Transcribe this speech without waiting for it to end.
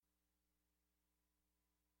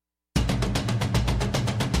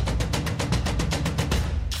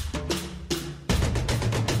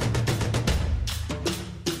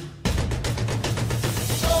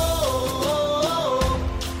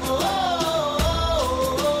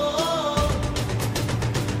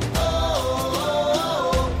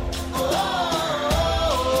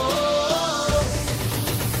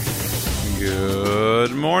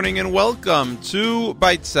morning and welcome to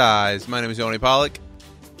Bite Size. My name is Yoni Pollak,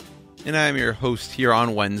 and I am your host here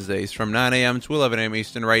on Wednesdays from 9 a.m. to 11 a.m.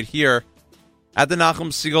 Eastern right here at the Nachum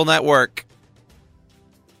Segal Network.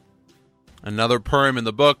 Another Purim in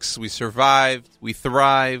the books. We survived. We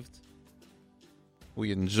thrived.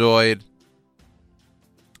 We enjoyed.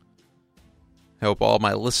 I hope all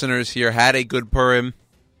my listeners here had a good Purim.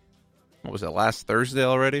 What was it, last Thursday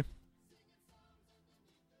already?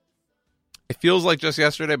 It feels like just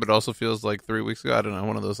yesterday, but it also feels like 3 weeks ago. I don't know,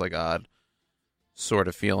 one of those like odd sort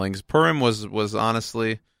of feelings. Purim was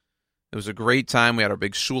honestly, it was a great time. We had our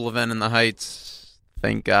big shul event in the Heights.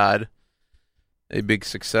 Thank God. A big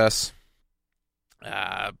success.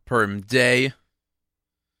 Purim Day.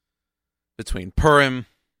 Between Purim,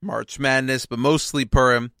 March Madness, but mostly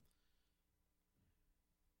Purim.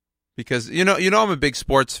 Because, you know, I'm a big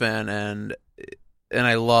sports fan, and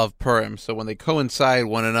I love Purim. So when they coincide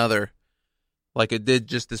one another, like it did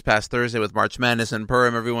just this past Thursday with March Madness and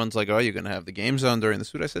Purim, everyone's like, oh, you're going to have the game zone during the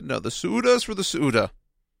Suda? I said, no, the Suda is for the Suda.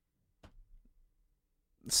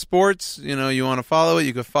 Sports, you know, you want to follow it,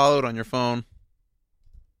 you can follow it on your phone.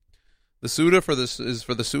 The Suda is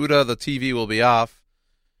for the Suda, the TV will be off.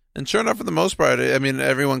 And sure enough, for the most part, I mean,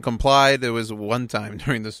 everyone complied. There was one time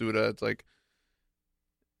during the Suda, it's like,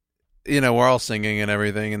 you know, we're all singing and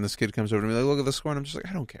everything, and this kid comes over to me like, look at the score, and I'm just like,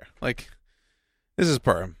 I don't care. Like, this is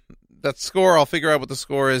Purim. That score, I'll figure out what the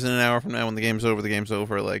score is in an hour from now when the game's over. The game's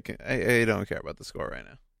over. Like, I don't care about the score right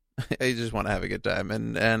now. I just want to have a good time.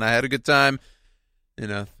 And I had a good time, you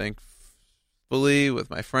know, thankfully, with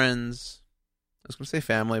my friends. I was going to say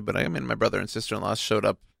family, but I mean, my brother and sister-in-law showed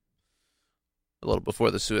up a little before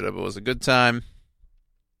the Suda, but it was a good time.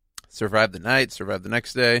 Survived the night, survived the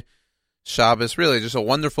next day. Shabbos, really just a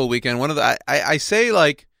wonderful weekend. One of the, I say,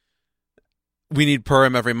 like, we need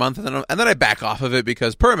Purim every month, and then I back off of it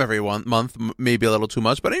because Purim every month may be a little too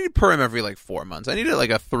much, but I need Purim every, like, 4 months. I need it,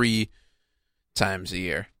 like, 3 times a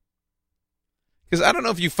year. Because I don't know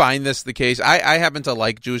if you find this the case. I happen to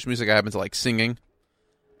like Jewish music. I happen to like singing.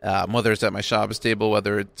 Whether it's at my Shabbos table,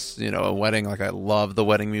 whether it's, you know, a wedding. Like, I love the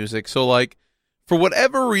wedding music. So, like, for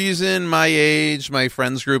whatever reason, my age, my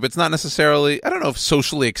friends group, it's not necessarily, I don't know if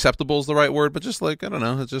socially acceptable is the right word, but just, like, I don't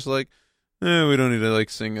know. It's just, like, we don't need to, like,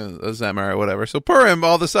 sing a Zemar or whatever. So Purim,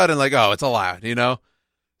 all of a sudden, like, oh, it's allowed, you know?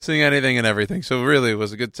 Sing anything and everything. So really, it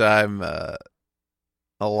was a good time. A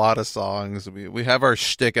lot of songs. We have our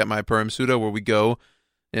shtick at my Purim Suda where we go,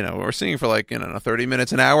 you know, we're singing for, like, you know, 30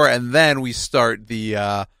 minutes, an hour, and then we start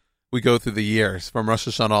we go through the years from Rosh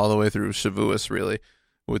Hashanah all the way through Shavuos, really,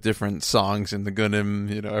 with different songs in the Gunim,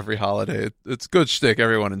 you know, every holiday. It's good shtick.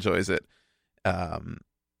 Everyone enjoys it.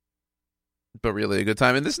 But really a good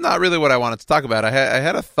time. And this is not really what I wanted to talk about. I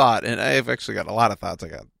had a thought, and I've actually got a lot of thoughts. I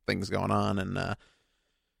got things going on, and,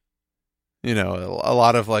 you know, a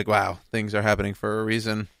lot of, like, wow, things are happening for a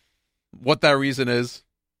reason. What that reason is,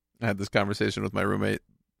 I had this conversation with my roommate,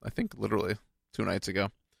 I think literally 2 nights ago.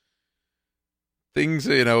 Things,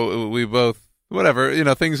 you know, we both, whatever, you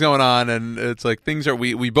know, things going on, and it's like things are,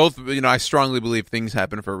 we both, you know, I strongly believe things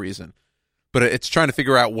happen for a reason. But it's trying to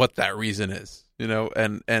figure out what that reason is. You know,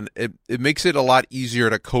 and it makes it a lot easier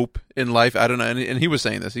to cope in life. I don't know. And he was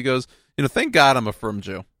saying this. He goes, you know, thank God I'm a firm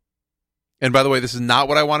Jew. And by the way, this is not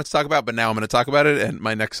what I wanted to talk about, but now I'm going to talk about it. And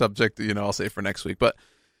my next subject, you know, I'll save for next week. But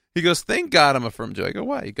he goes, thank God I'm a firm Jew. I go,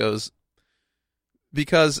 why? He goes,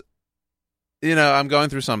 because, you know, I'm going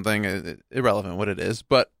through something, irrelevant what it is,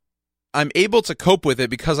 but I'm able to cope with it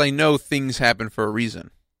because I know things happen for a reason.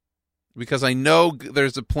 Because I know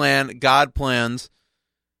there's a plan, God plans.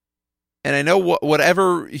 And I know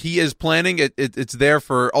whatever he is planning, it's there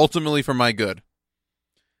for ultimately for my good.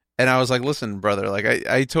 And I was like, listen, brother, like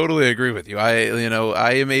I totally agree with you. I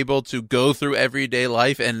am able to go through everyday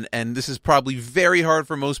life, and this is probably very hard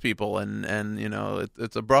for most people. And you know,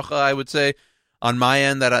 it's a bracha, I would say, on my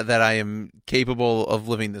end that I am capable of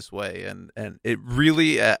living this way. And it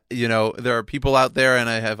really, you know, there are people out there, and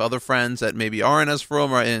I have other friends that maybe aren't as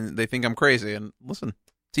frum, and they think I'm crazy. And listen,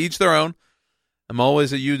 to each their own. I'm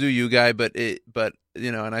always a you do you guy, but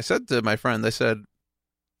you know, and I said to my friend, I said,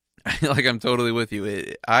 like, I'm totally with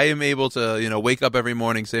you. I am able to, you know, wake up every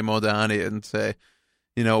morning, say Modani, and say,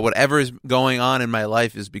 you know, whatever is going on in my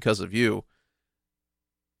life is because of you.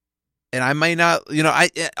 And I might not, you know,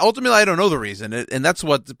 ultimately I don't know the reason, and that's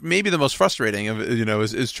what maybe the most frustrating of, you know,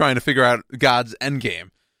 is trying to figure out God's end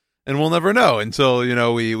game, and we'll never know until, you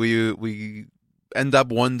know, we end up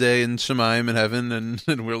one day in Shemaim in heaven, and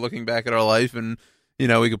we're looking back at our life, and, you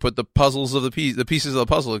know, we could put the pieces of the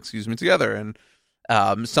puzzle, together.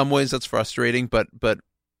 And some ways that's frustrating, but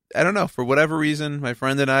I don't know, for whatever reason, my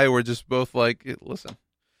friend and I were just both like, listen,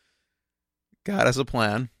 God has a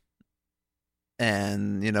plan.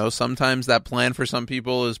 And, sometimes that plan for some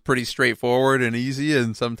people is pretty straightforward and easy,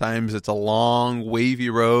 and sometimes it's a long, wavy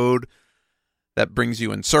road that brings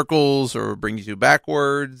you in circles or brings you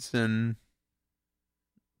backwards, and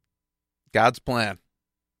God's plan.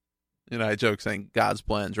 I joke saying God's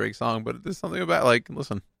plan, Drake's song, but there's something about,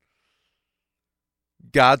 listen,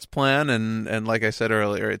 God's plan, and like I said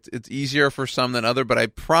earlier, it's easier for some than other, but I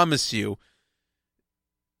promise you,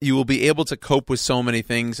 you will be able to cope with so many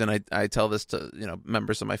things, and I tell this to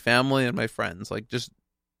members of my family and my friends. Just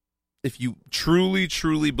if you truly,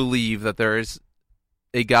 truly believe that there is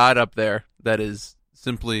a God up there that is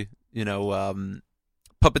simply,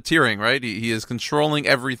 puppeteering, right? He is controlling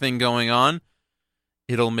everything going on.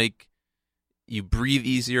 It'll make you breathe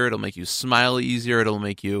easier. It'll make you smile easier. It'll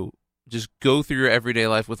make you just go through your everyday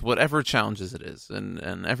life with whatever challenges it is.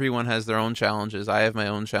 And everyone has their own challenges. I have my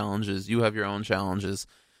own challenges. You have your own challenges.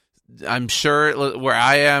 I'm sure where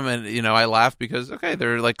I am, and, I laugh because, okay,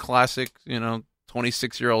 they're like classic,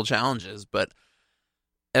 26-year-old challenges, but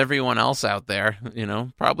everyone else out there,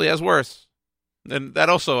 probably has worse. And that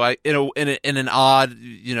also, in an odd,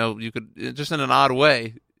 you could, just in an odd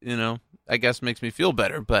way, I guess makes me feel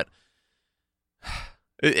better, but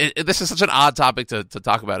this is such an odd topic to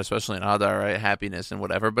talk about, especially in Adar, right? Happiness and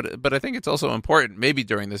whatever, but I think it's also important, maybe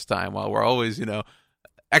during this time, while we're always,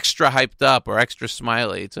 extra hyped up or extra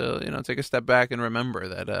smiley, to take a step back and remember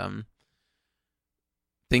that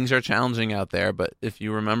things are challenging out there. But if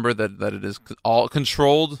you remember that it is all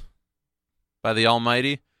controlled by the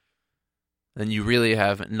Almighty, then you really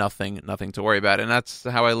have nothing to worry about. And that's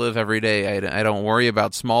how I live every day. I don't worry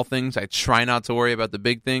about small things. I try not to worry about the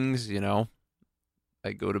big things.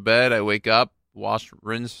 I go to bed, I wake up, wash,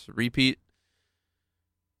 rinse, repeat,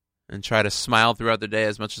 and try to smile throughout the day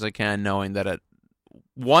as much as I can, knowing that at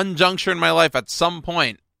one juncture in my life, at some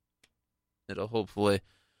point, it'll hopefully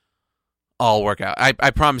all work out.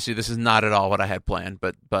 I promise you, this is not at all what I had planned,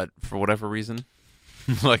 but for whatever reason,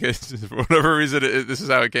 this is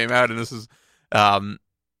how it came out, and this is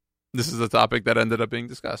the topic that ended up being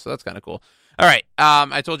discussed. So that's kind of cool. All right,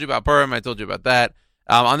 I told you about Purim. I told you about that.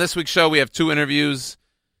 On this week's show, we have 2 interviews.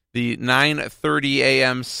 The 9:30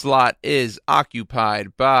 a.m. slot is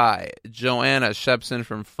occupied by Joanna Shebson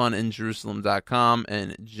from funinjerusalem.com,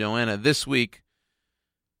 and Joanna this week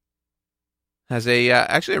has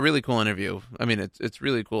actually a really cool interview. I mean, it's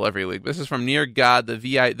really cool every week. This is from Nir Gad, the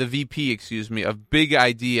VP, of Big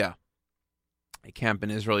Idea, a camp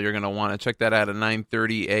in Israel. You're going to want to check that out at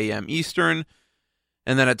 9:30 a.m. Eastern.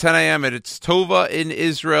 And then at 10 a.m., it's Tova in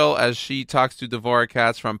Israel as she talks to Devorah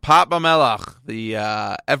Katz from Pat BaMelach, the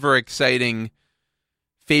ever-exciting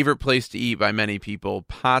favorite place to eat by many people.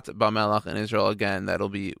 Pat BaMelach in Israel. Again, that'll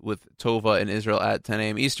be with Tova in Israel at 10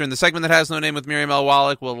 a.m. Eastern. The segment that has no name with Miriam L.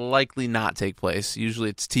 Wallach will likely not take place. Usually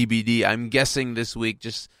it's TBD. I'm guessing this week,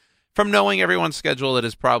 just from knowing everyone's schedule, it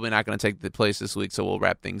is probably not going to take the place this week, so we'll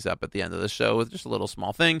wrap things up at the end of the show with just a little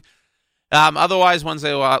small thing. Otherwise,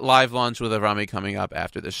 Wednesday live lunch with Avrami coming up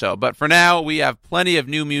after the show. But for now, we have plenty of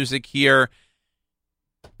new music here.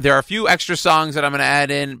 There are a few extra songs that I'm going to add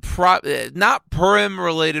in. Not Purim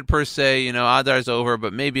related per se. Adar's over,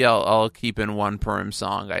 but maybe I'll keep in one Purim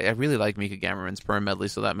song. I really like Mika Gamerman's Purim medley,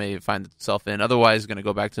 so that may find itself in. Otherwise, going to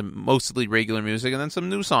go back to mostly regular music and then some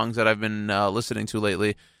new songs that I've been listening to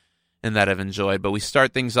lately and that I've enjoyed. But we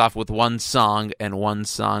start things off with one song and one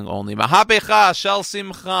song only. Mahapecha Shel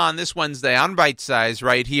Simcha on this Wednesday on Bite Size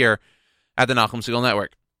right here at the Nachum Segal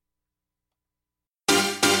Network.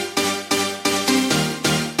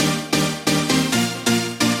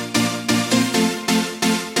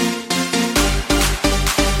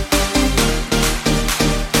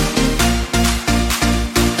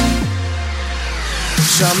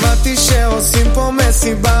 שמעתי שעושים פה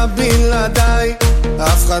מסיבה בלעדיי,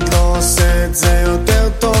 אף אחד לא עושה את זה יותר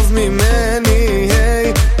טוב ממני.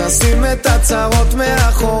 היי, נשים את הצרות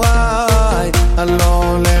מאחוריי, אני לא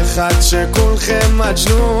הולך עד שכולכם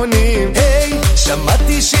מג'נונים. היי,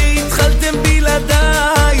 שמעתי שהתחלתם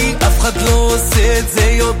בלעדיי, אף אחד לא עושה את זה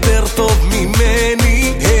יותר טוב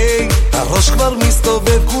ממני. היי, הראש כבר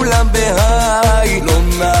מסתובב כולם בהיי, לא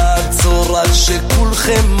נעצור עד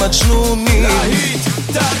שכולכם מג'נונים. להיט,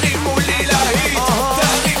 תרימו לי להיט,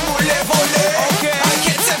 תרימו לב עולה,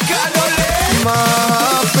 הקצב כאן עולה.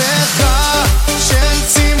 מהפכה של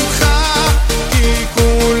שמחה, כי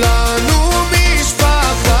כולנו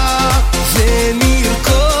משפחה,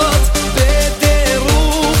 ונרקוד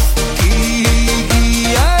בטירוף, כי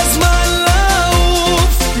הגיע הזמן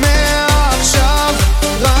לעוף. מעכשיו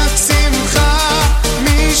רק שמחה,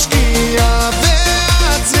 משקיעה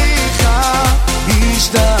והצליחה,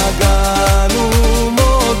 השתגעה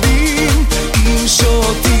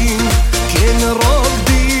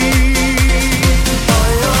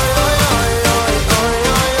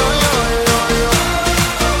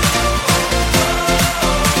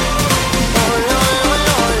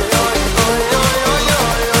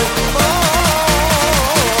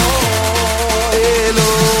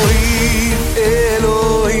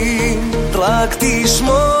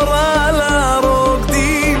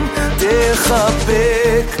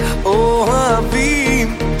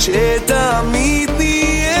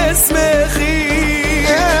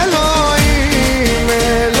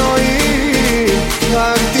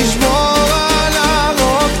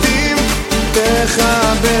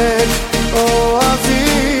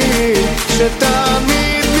אוהבים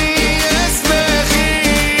שתמיד נהיה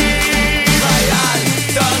שמחים. חייל,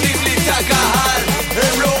 תרים לי את הקהל,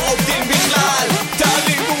 הם לא עובדים בכלל,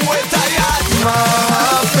 תרימו את היד.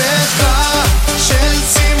 מהפכה של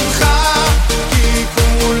שמחה, כי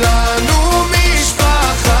כולנו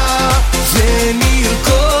משפחה,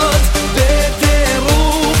 ונרקוד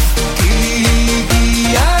בטירוף, כי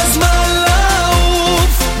הגיע הזמן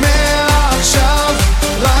לעוף. מעכשיו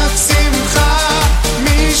רק שמחה,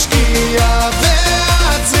 משקיעה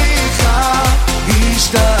ועד צריכה.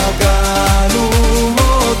 השתגענו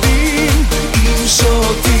מודים, אם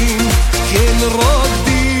שותים כן רוקדים.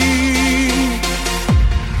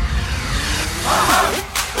 העם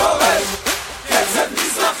דורש קצב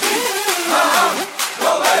מזרחי, העם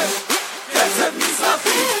דורש קצב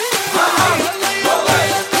מזרחי, העם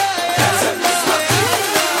דורש קצב מזרחי,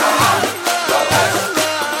 העם דורש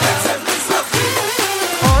קצב מזרחי.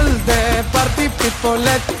 All the party people,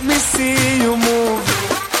 let me see you move.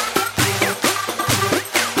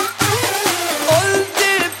 All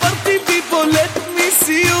the party people, let me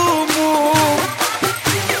see you move.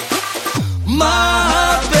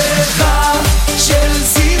 מהפכה של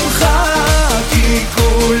שמחה, כי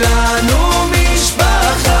כולנו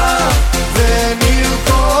משפחה,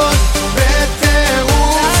 ונרקוד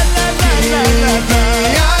בטירוף, כי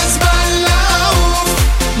הגיע הזמן לעוף.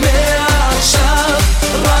 מעכשיו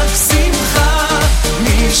רק שמחה,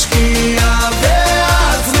 משקיעה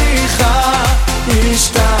ועד צריכה.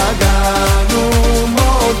 השתגענו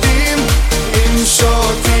מודים, אם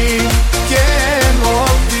שותים כן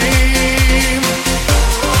רוקדים.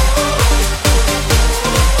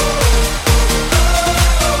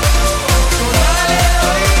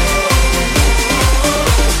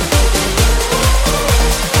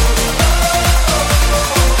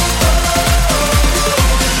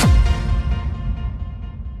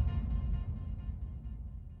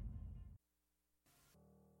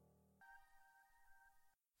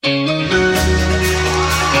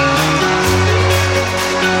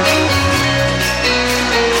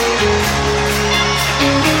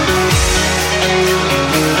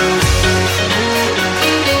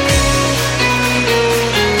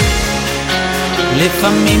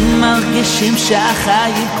 לפעמים מרגישים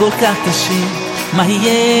שהחיים כל כך קשים, מה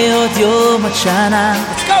יהיה עוד יום עד שנה?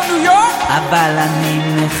 אבל אני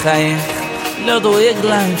מחייך, לא דואג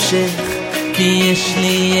להמשך, כי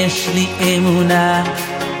יש לי אמונה.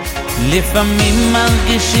 לפעמים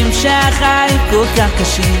מרגישים שהחיים כל כך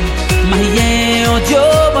קשים, מה יהיה עוד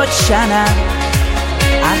יום עד שנה?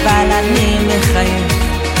 אבל אני מחייך,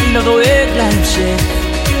 לא דואג להמשך,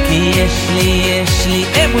 כי יש לי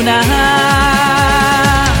אמונה.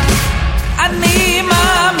 אני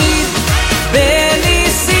מאמין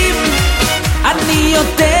בניסים, אני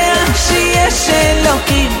יודע שיש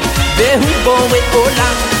אלוקים, והוא בורא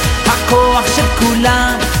עולם, הכוח של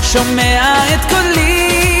כולם שומע את קולי.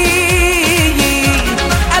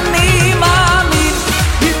 אני מאמין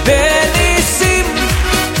בניסים,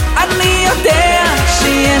 אני יודע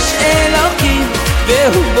שיש אלוקים,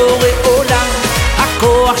 והוא בורא עולם,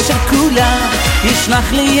 הכוח של כולם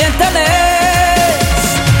ישלח לי את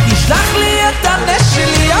הנס, ישלח לי את הנס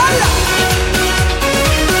שלי. יאללה,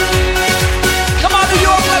 come on New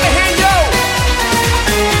York, let me hear you.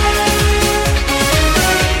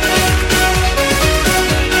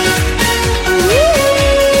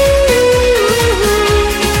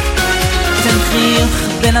 תן חיוך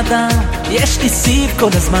בן אדם, יש לי סיב כל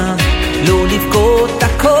הזמן, לא לבכות,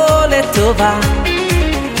 הכל לטובה.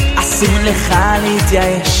 אסור לך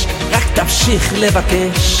להתייאש, רק תמשיך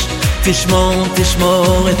לבקש,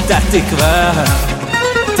 תשמור את התקווה.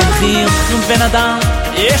 תן חיוך בן אדם,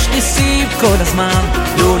 יש לי סיב כל הזמן,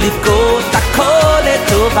 לא לבכות, הכל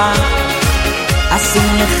לטובה. אסור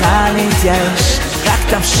לך להתייאש, רק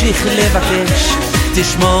תמשיך לבקש,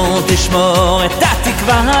 תשמור את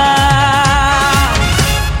התקווה.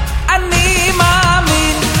 אני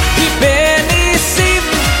מאמין בניסים,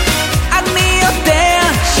 אני יודע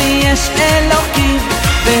שיש אלוקים,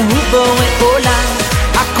 והוא בורא עולם,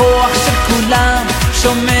 הכוח של כולם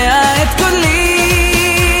שומע את קולי.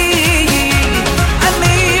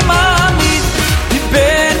 אני מאמין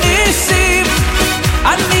בניסים,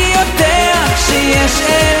 אני יודע שיש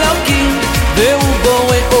אלוקים, והוא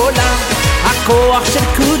בורא עולם, הכוח של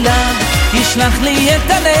כולם ישלח לי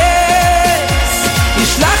את הנס,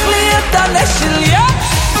 ישלח לי את הנס שלי.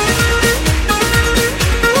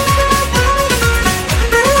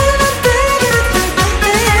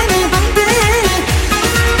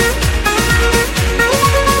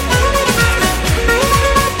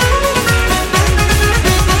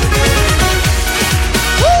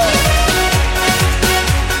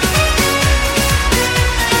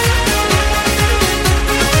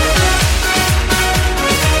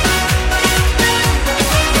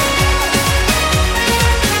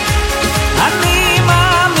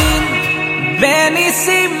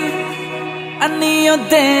 אני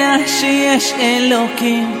יודע שיש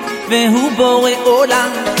אלוקים והוא בורא עולם,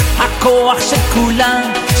 הכוח של כולם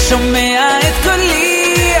שומע את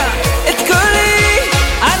קולי, את קולי.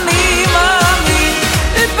 אני מאמין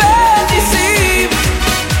בניסים,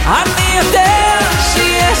 אני יודע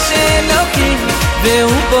שיש אלוקים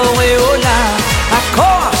והוא בורא עולם,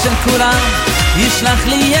 הכוח של כולם ישלח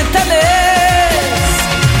לי את הנס,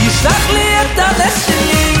 ישלח לי את הנס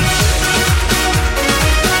שלי.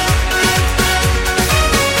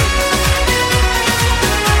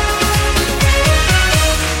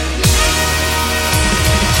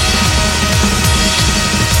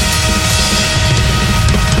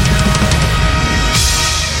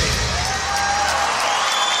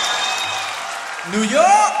 ניו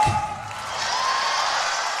יורק!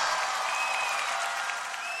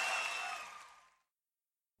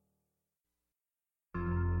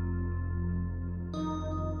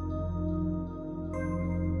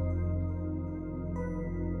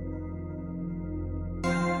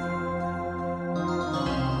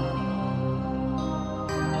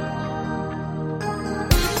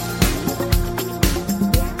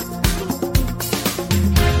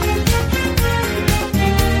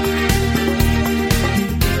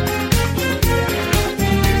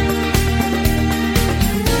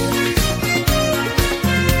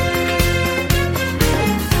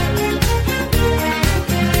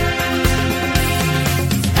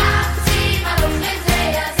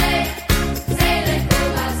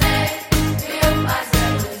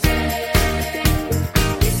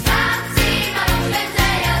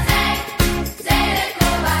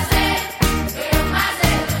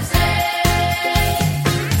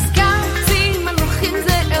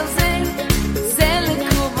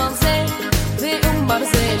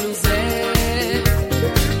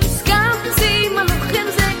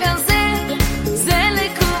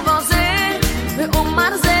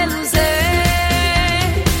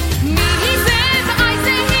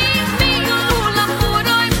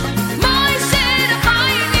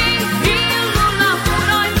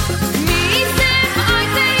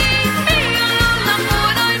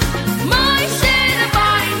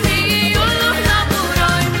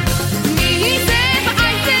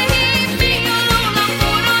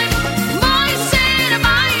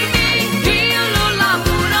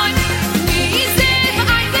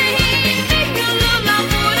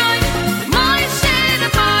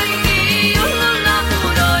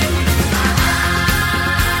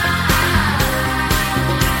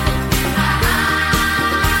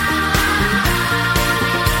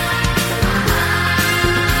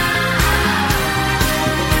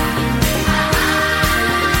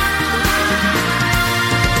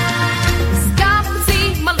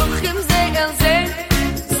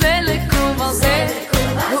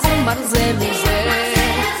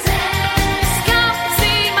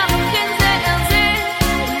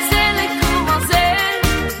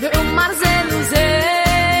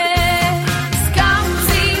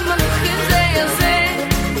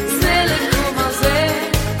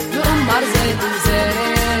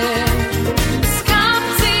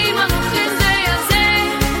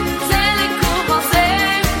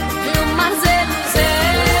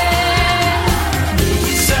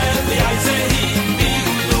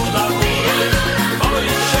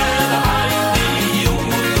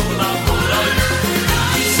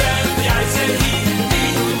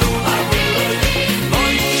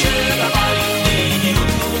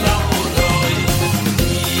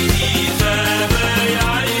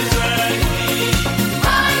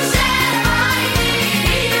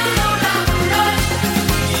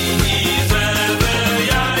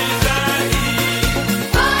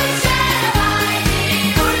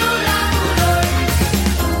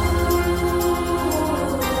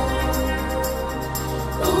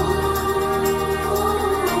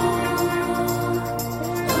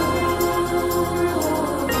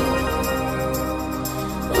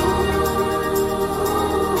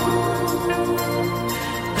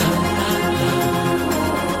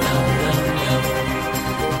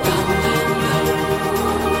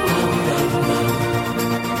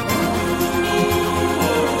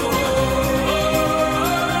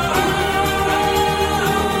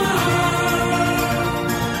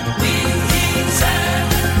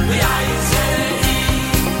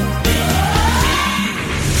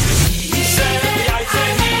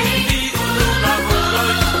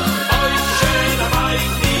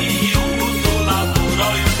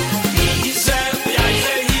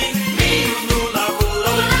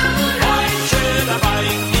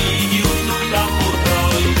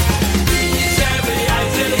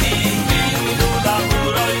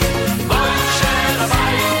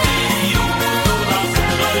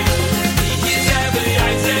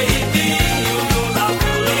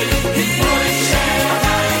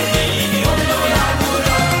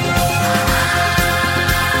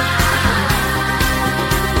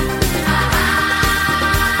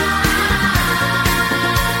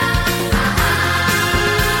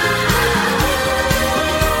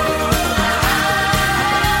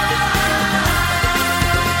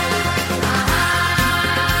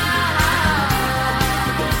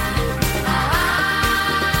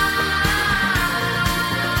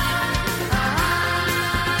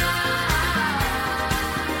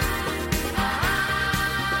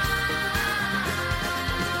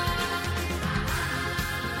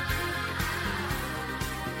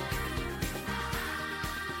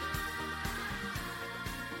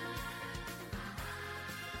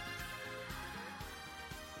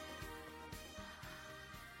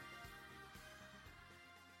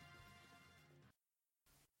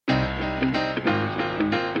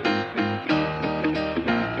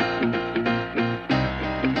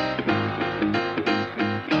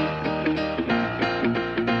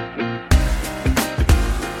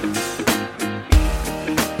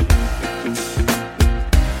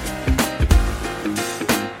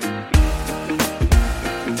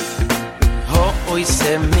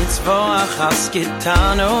 se mitzvah achas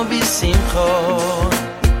kitano bisimcho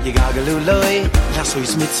Yigagalu loy naso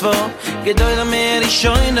is mitzvah gedoy la mer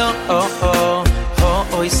ishoino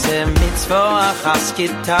Oy se mitzvah achas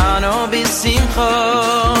kitano bisimcho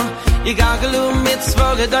Yigagalu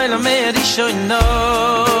mitzvah gedoy la mer ishoino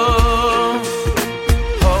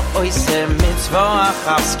Oy se mitzvah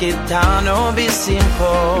achas kitano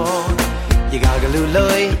bisimcho Yigagalu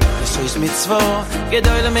loy so is mitzvah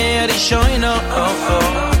gedoy la mer ishoino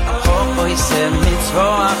Oy se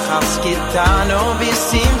mitzvah achas kitano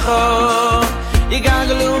bisimcho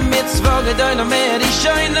Yigagalu mitzvah gedoy la mer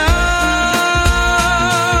ishoino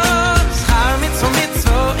Schar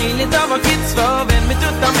mitzvah in lidava kitzvah wenn mit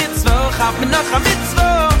tut a mitzvah hab mir noch a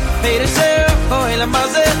mitzvah Peter sehr oy la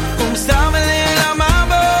maze stamel la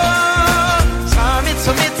mabo Schar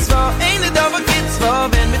mitzvah in lidava kitzvah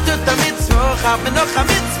wenn mit tut a mitzvah hab mir noch a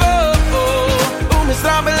mitzvah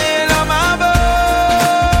Misrabel la mabo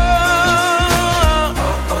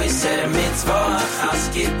Oy se mitzvah achas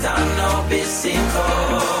kitano bisimcho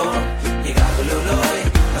Yigagalu loy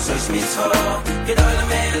naso is mitzvah gedoy la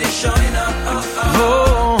mer ishoino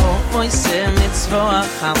Oy se mitzvah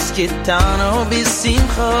achas kitano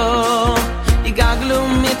bisimcho Yigagalu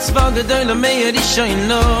mitzvah gedoy la mer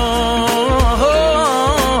ishoino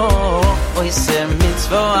Oy se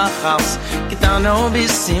mitzvah achas kitano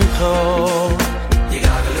bisimcho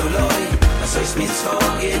Yigagalu loy naso is mitzvah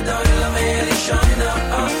gedoy la mer ishoino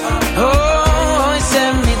Oy se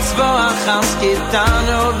mitzvah achas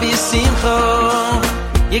kitano bisimcho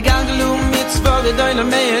Yigagalu mitzvah gedoy la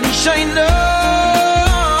mer ishoino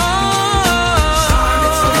Shar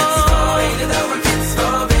mitzvah in lidava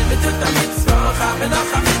kitzvah wenn mit tut a mitzvah hab mir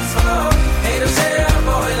noch a mitzvah Hey du sehr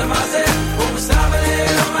boy la maze stamel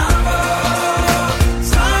la mabo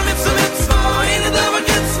Shar mitzvah in lidava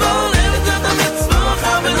kitzvah wenn mit tut a mitzvah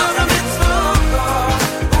hab mir noch a mitzvah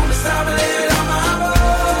stamel la mabo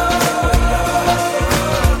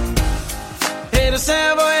Hey du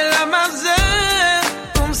sehr boy la maze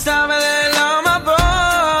stamel la mabo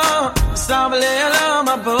stamel la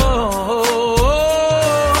mabo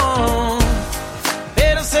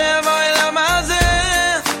Hey du sehr boy la maze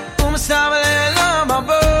stamel la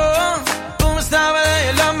mabo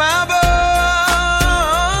stamel la mabo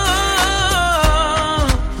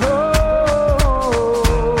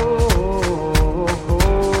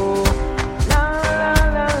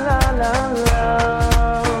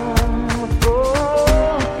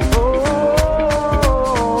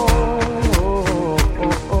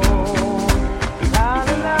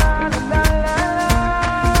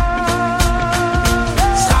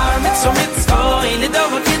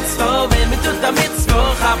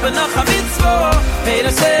Hab noch a mitzvah Hey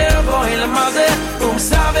das sehr boy la maze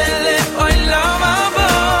sabele oy la mabo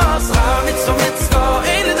Schar mitzvah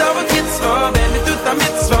in lidava kitzvah wenn mit tut a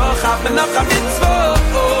mitzvah hab noch a mitzvah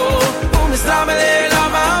sabele la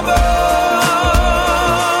mabo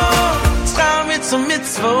Schar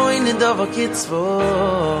mitzvah in lidava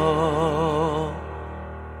kitzvah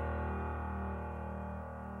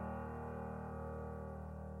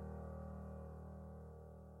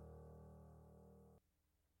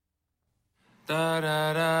da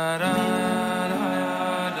da da da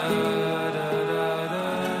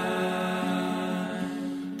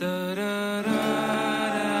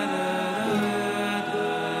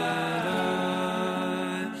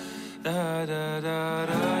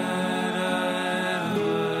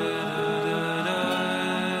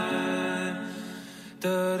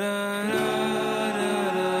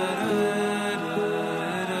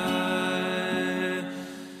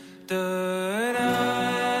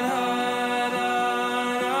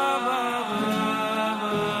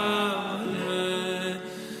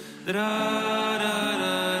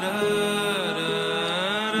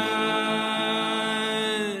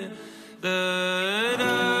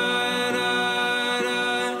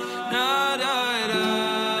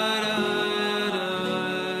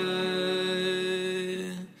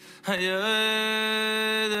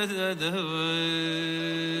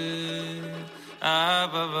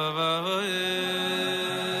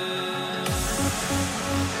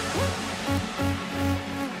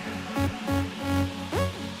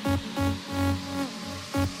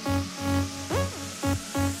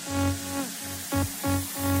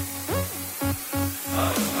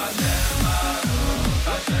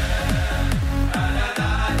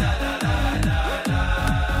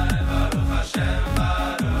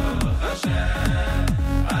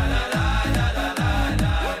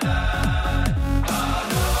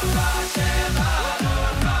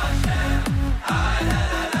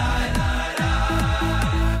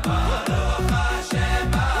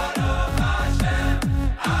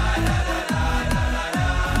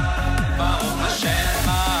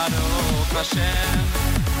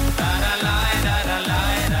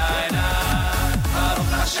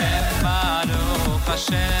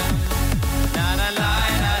Hashem. Na na la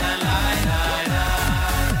na na la na na.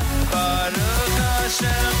 Baruch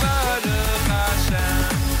Hashem, Baruch Hashem.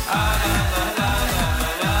 Ah la la la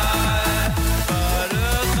la la.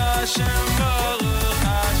 Baruch Hashem, Baruch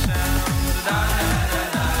Hashem. Da na na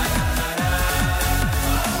na na na.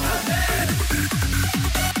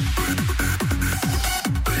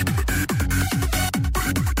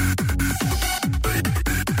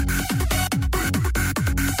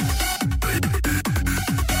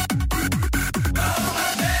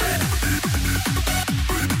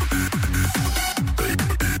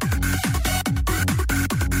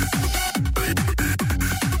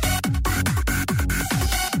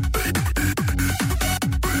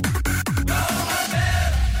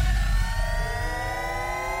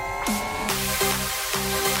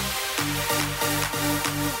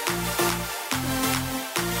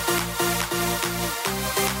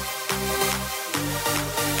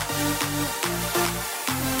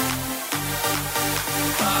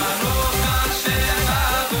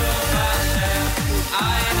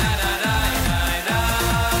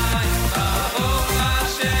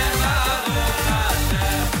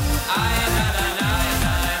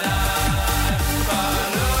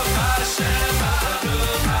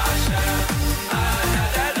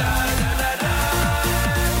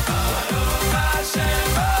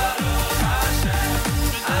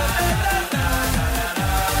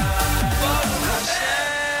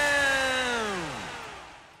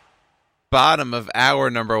 Bottom of hour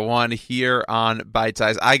number one here on Bite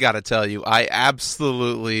Size. I gotta tell you, I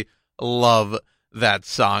absolutely love that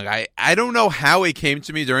song. I don't know how it came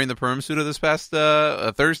to me during the Purim Suda this past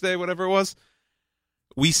Thursday, whatever it was.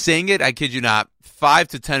 We sang it, I kid you not, 5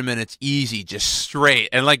 to 10 minutes easy, just straight.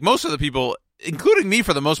 And like most of the people, including me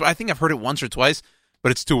for the most part, I think I've heard it once or twice,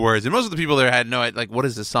 but it's 2 words. And most of the people there had no idea, like, what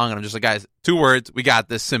is this song? And I'm just like, guys, 2 words, we got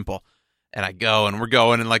this, simple. And I go, and we're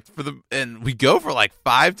going, and we go for like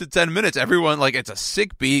 5 to 10 minutes. Everyone, like, it's a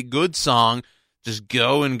sick beat, good song, just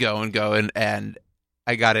go and go and go, and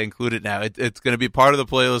I got to include it now. It's going to be part of the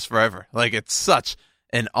playlist forever. Like, it's such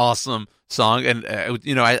an awesome song, and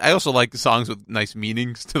I also like the songs with nice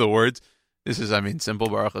meanings to the words. This is, simple,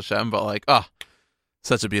 Baruch Hashem, but like,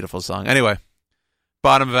 such a beautiful song. Anyway,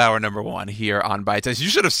 bottom of hour number one here on Bite Size. You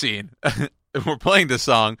should have seen. We're playing this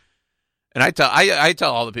song. And I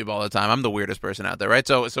tell all the people all the time, I'm the weirdest person out there, right?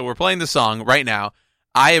 So we're playing the song right now.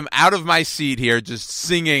 I am out of my seat here just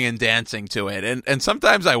singing and dancing to it. And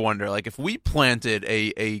sometimes I wonder, like, if we planted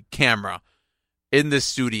a camera in this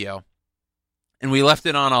studio and we left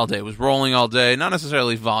it on all day, it was rolling all day, not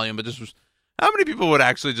necessarily volume, but just was, how many people would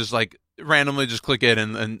actually just, like, randomly just click in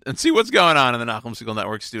and see what's going on in the Nachum Segal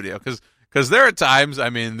Network studio? Because there are times,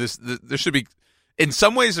 there should be... In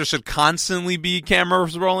some ways, there should constantly be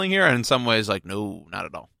cameras rolling here, and in some ways, like, no, not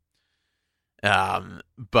at all.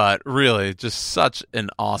 But really, just such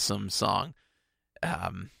an awesome song.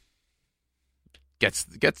 Gets.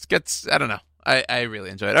 I don't know. I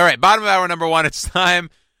really enjoy it. All right, bottom of hour number one. It's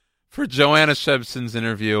time for Joanna Shebson's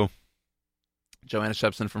interview. Joanna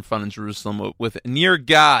Shebson from Fun in Jerusalem with Nir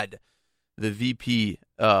Gad, the VP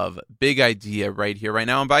of Big Idea, right here, right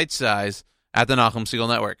now on Bite Size at the Nachum Segal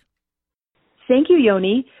Network. Thank you,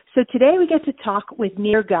 Yoni. So today we get to talk with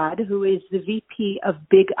Nir Gad, who is the VP of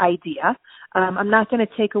Big Idea. I'm not going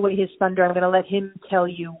to take away his thunder. I'm going to let him tell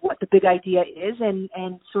you what the Big Idea is and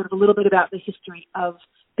sort of a little bit about the history of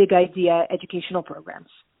Big Idea educational programs.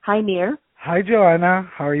 Hi, Nir. Hi, Joanna.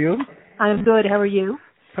 How are you? I'm good. How are you?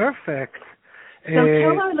 Perfect. So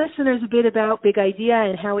tell our listeners a bit about Big Idea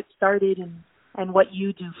and how it started and what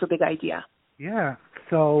you do for Big Idea. Yeah.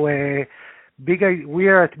 So we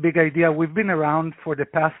are at Big Idea. We've been around for the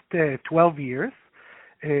past 12 years.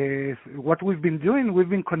 What we've been doing, we've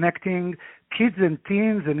been connecting kids and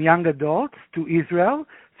teens and young adults to Israel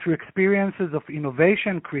through experiences of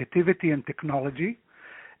innovation, creativity, and technology.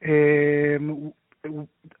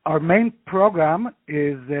 Our main program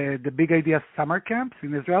is the Big Idea summer camps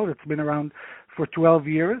in Israel. It's been around for 12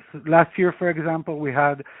 years. Last year, for example, we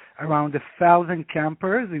had around 1,000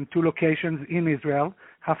 campers in 2 locations in Israel.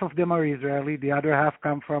 Half of them are Israeli. The other half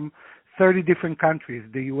come from 30 different countries,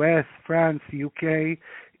 the U.S., France, UK,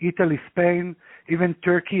 Italy, Spain, even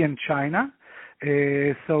Turkey and China.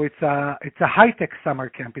 So it's a high-tech summer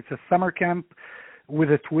camp. It's a summer camp with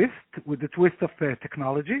the twist of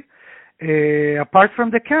technology. Apart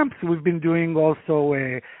from the camps, we've been doing also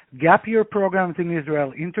gap year programs in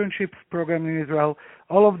Israel, internships program in Israel.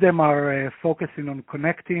 All of them are focusing on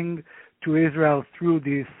connecting to Israel through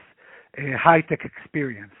this high-tech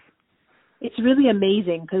experience. It's really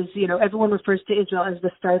amazing because, everyone refers to Israel as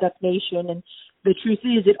the startup nation, the truth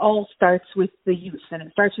is it all starts with the youth, and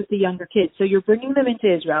it starts with the younger kids. So you're bringing them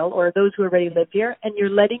into Israel, or those who already live here, and you're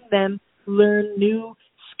letting them learn new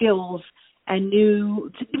skills and to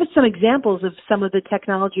give us some examples of some of the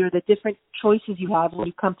technology or the different choices you have when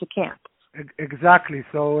you come to camp. Exactly.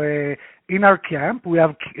 So in our camp, we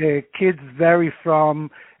have kids vary from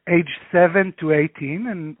age 7 to 18,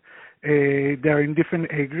 and they're in different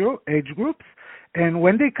age groups. And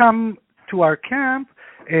when they come to our camp,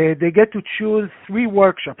 they get to choose 3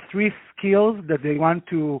 workshops, 3 skills that they want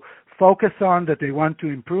to focus on, that they want to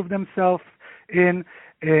improve themselves in,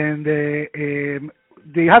 and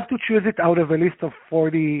they have to choose it out of a list of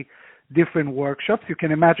 40 different workshops. You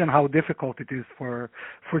can imagine how difficult it is for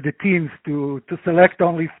the teens to select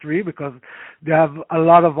only 3, because they have a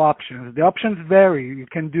lot of options. The options vary. You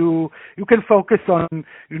can focus on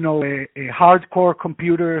a hardcore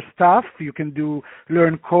computer stuff. You can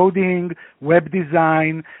learn coding, web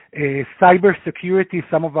design, cyber security.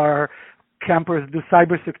 Some of our campers do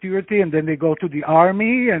cyber security, and then they go to the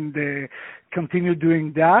army and continue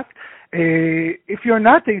doing that. If you're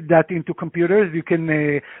not that into computers, you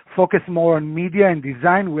can focus more on media and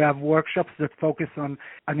design. We have workshops that focus on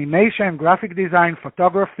animation, graphic design,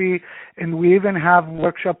 photography, and we even have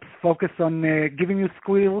workshops focused on giving you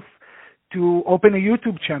skills to open a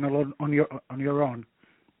YouTube channel on your own.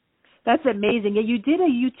 That's amazing. Yeah, you did a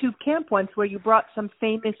YouTube camp once where you brought some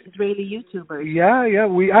famous Israeli YouTubers. Yeah.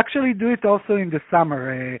 We actually do it also in the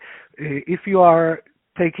summer. If you are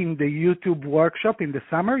taking the YouTube workshop in the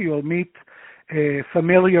summer, you'll meet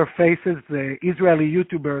familiar faces, Israeli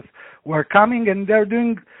YouTubers who are coming, and they're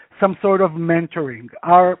doing some sort of mentoring.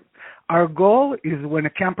 Our goal is when a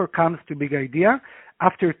camper comes to Big Idea,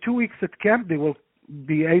 after 2 weeks at camp, they will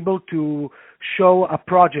be able to show a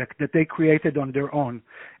project that they created on their own.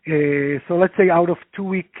 So let's say out of 2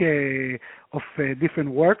 weeks of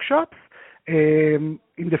different workshops, in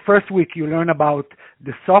the first week you learn about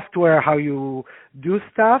the software, how you do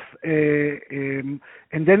stuff, and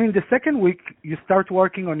then in the second week you start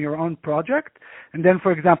working on your own project. And then,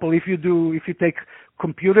 for example, if you take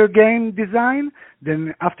computer game design,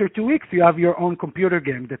 then after 2 weeks you have your own computer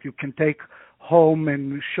game that you can take home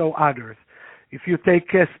and show others. If you take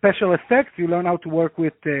special effects, you learn how to work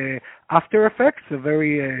with After Effects, a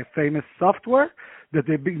very famous software that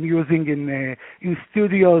they've been using in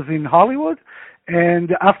studios in Hollywood. And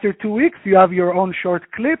after 2 weeks, you have your own short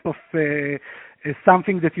clip of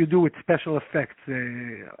something that you do with special effects,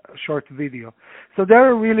 a short video. So there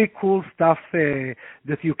are really cool stuff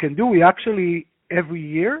that you can do. We actually, every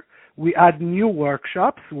year, we add new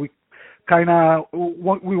workshops. We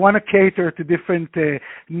want to cater to different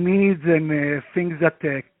needs and things that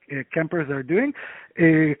campers are doing,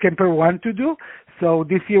 camper want to do. So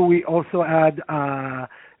this year we also add a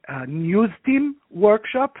news team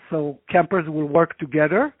workshop. So campers will work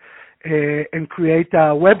together and create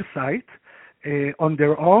a website on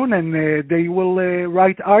their own, and they will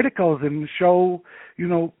write articles and show,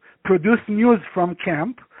 produce news from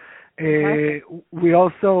camp. We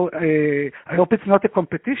also, I hope it's not a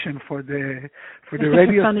competition for the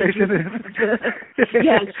radio station.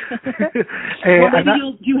 Yes. Well,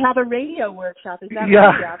 maybe you have a radio workshop. Is that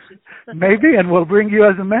right? Maybe, and we'll bring you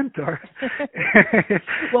as a mentor.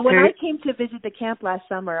 Well, when I came to visit the camp last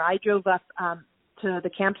summer, I drove up to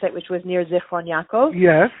the campsite, which was near Zichron Yaakov.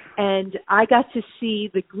 Yes. And I got to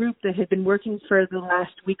see the group that had been working for the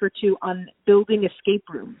last week or two on building escape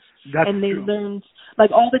rooms. That's and they true. learned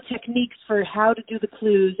all the techniques for how to do the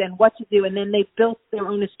clues and what to do, and then they built their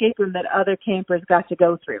own escape room that other campers got to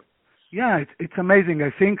go through. Yeah, it's amazing.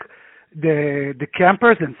 I think the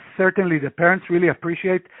campers and certainly the parents really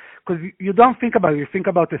appreciate, because you don't think about it. You think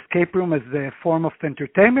about escape room as a form of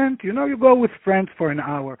entertainment. You go with friends for an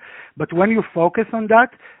hour. But when you focus on that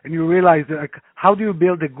and you realize, how do you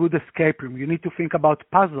build a good escape room? You need to think about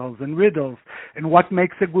puzzles and riddles and what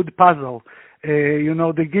makes a good puzzle.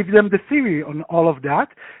 They give them the theory on all of that,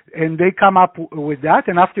 and they come up with that.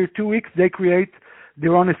 And after 2 weeks, they create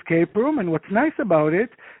their own escape room. And what's nice about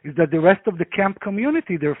it is that the rest of the camp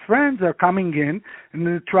community, their friends, are coming in and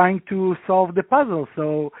they're trying to solve the puzzle.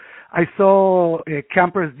 So I saw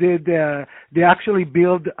campers they actually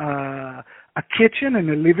build a kitchen and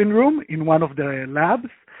a living room in one of the labs.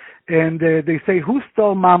 And they say, who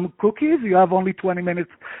stole mom cookies? You have only 20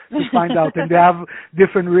 minutes to find out. And they have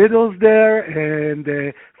different riddles there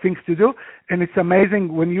and things to do. And it's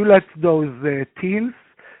amazing when you let those teens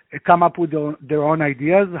come up with their own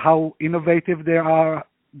ideas, how innovative they are,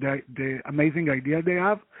 the amazing idea they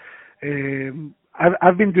have.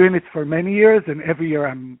 I've been doing it for many years, and every year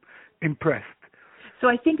I'm impressed. So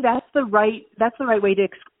I think that's the right way to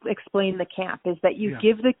explain the camp, is that you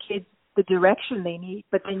give the kids the direction they need,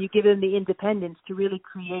 but then you give them the independence to really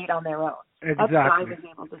create on their own. Exactly. That's what I was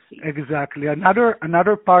able to see. Exactly.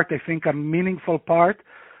 Another part, I think, a meaningful part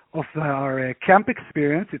of our camp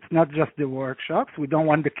experience. It's not just the workshops. We don't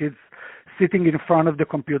want the kids sitting in front of the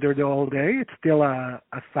computer the whole day. It's still a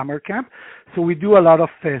summer camp. So we do a lot of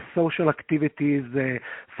social activities,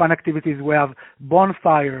 fun activities. We have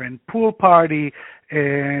bonfire and pool party,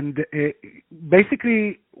 and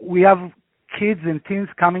basically we have kids and teens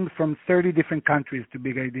coming from 30 different countries to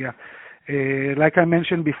Big Idea. Like I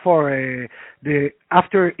mentioned before,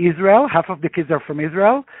 after Israel, half of the kids are from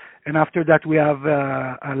Israel, and after that we have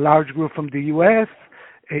a large group from the U.S.,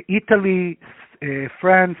 Italy,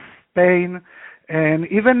 France, Spain, and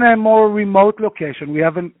even a more remote location.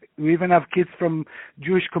 We even have kids from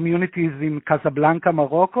Jewish communities in Casablanca,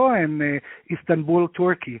 Morocco, and Istanbul,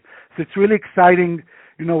 Turkey. So it's really exciting,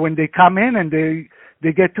 when they come in and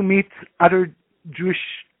they get to meet other Jewish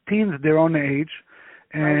teens their own age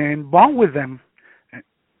and bond with them.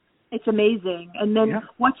 It's amazing. And then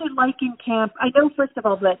what's it like in camp? I know, first of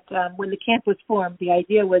all, that when the camp was formed, the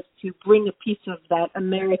idea was to bring a piece of that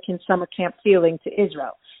American summer camp feeling to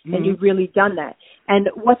Israel. Mm-hmm. And you've really done that. And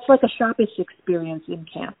what's like a Shabbos experience in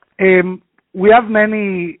camp? We have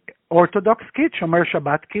many Orthodox kids, Shomer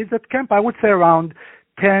Shabbat kids at camp. I would say around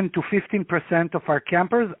 10 to 15% of our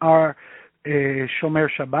campers are Shomer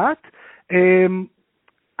Shabbat.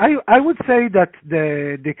 I would say that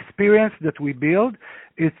the experience that we build,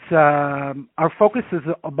 it's our focus is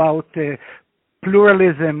about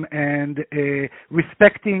pluralism and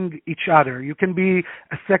respecting each other. You can be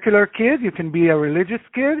a secular kid, you can be a religious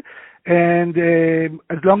kid, and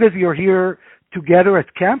as long as you're here together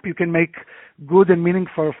at camp, you can make good and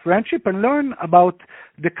meaningful friendship and learn about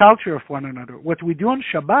the culture of one another. What we do on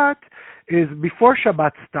Shabbat is before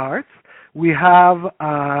Shabbat starts, we have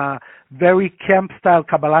a very camp-style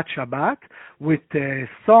Kabbalat Shabbat with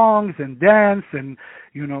songs and dance and,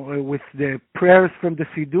 with the prayers from the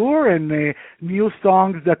Siddur and new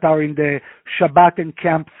songs that are in the Shabbat and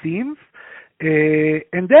camp themes.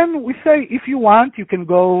 And then we say, if you want, you can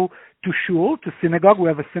go to shul, to synagogue. We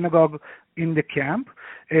have a synagogue in the camp.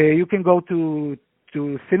 You can go to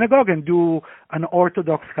synagogue and do an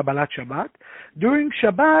Orthodox Kabbalat Shabbat. During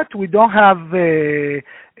Shabbat, we don't have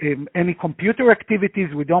any computer activities.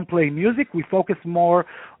 We don't play music. We focus more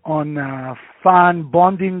on fun,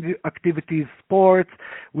 bonding activities, sports.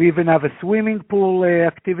 We even have a swimming pool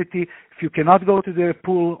activity. If you cannot go to the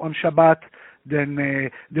pool on Shabbat, then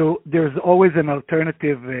there's always an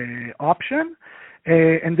alternative option.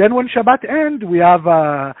 And then when Shabbat ends, we have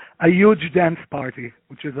a huge dance party,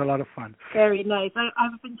 which is a lot of fun. Very nice.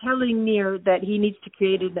 I've been telling Nir that he needs to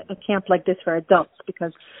create a camp like this for adults,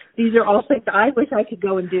 because these are all things I wish I could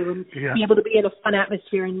go and do and be able to be in a fun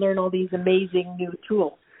atmosphere and learn all these amazing new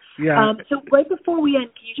tools. Yeah. So right before we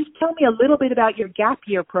end, can you just tell me a little bit about your gap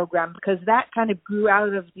year program, because that kind of grew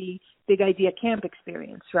out of the Big Idea camp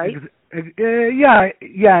experience, right?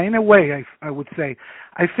 Yeah, in a way, I would say.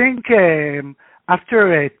 I think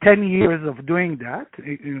after 10 years of doing that,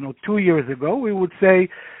 2 years ago, we would say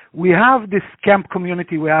we have this camp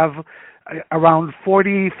community. We have around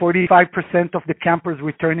 40-45% of the campers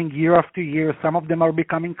returning year after year. Some of them are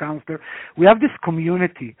becoming counselors. We have this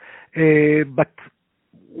community, but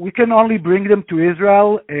we can only bring them to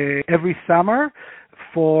Israel every summer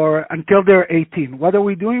until they're 18. What are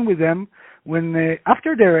we doing with them when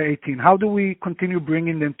after they're 18? How do we continue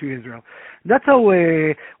bringing them to Israel? That's how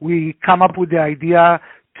we come up with the idea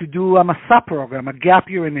to do a Masa program, a gap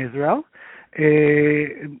year in Israel.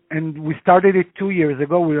 And we started it 2 years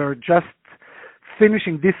ago. We are just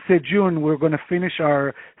finishing this June. We're going to finish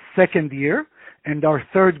our second year and our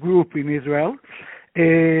third group in Israel.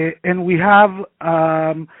 And we have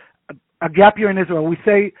a gap year in Israel. We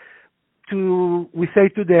say to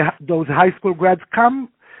those high school grads, come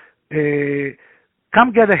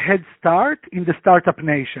get a head start in the startup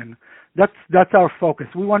nation. That's our focus.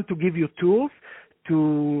 We want to give you tools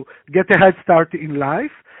to get a head start in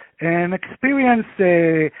life and experience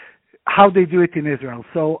how they do it in Israel.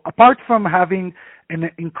 So apart from having an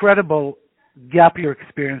incredible gap year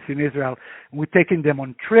experience in Israel, we're taking them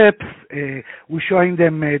on trips, we're showing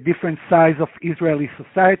them different sides of Israeli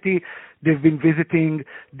society. They've been visiting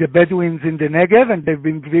the Bedouins in the Negev, and they've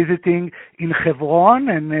been visiting in Hebron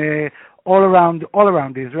and all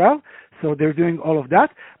around Israel. So they're doing all of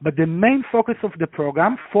that. But the main focus of the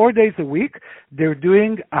program, 4 days a week, they're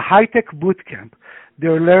doing a high-tech boot camp.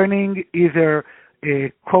 They're learning either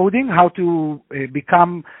coding, how to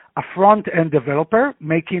become a front-end developer,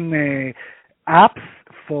 making apps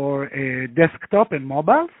for desktop and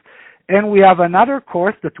mobiles. And we have another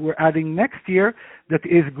course that we're adding next year that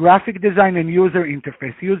is graphic design and user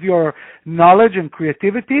interface. Use your knowledge and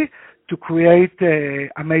creativity to create an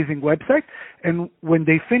amazing website. And when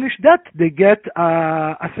they finish that, they get a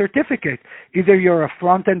certificate. Either you're a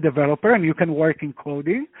front-end developer and you can work in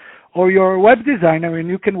coding, or you're a web designer and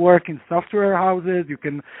you can work in software houses, you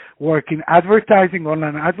can work in advertising,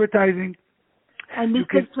 online advertising. And this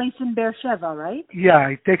takes place in Beersheba, right?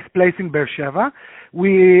 Yeah, it takes place in Beersheba.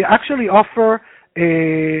 We actually offer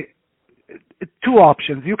 2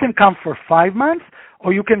 options. You can come for 5 months,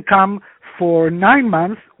 or you can come for 9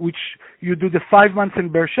 months, which you do the 5 months in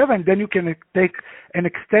Beersheba, and then you can take an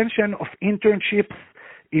extension of internships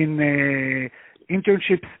in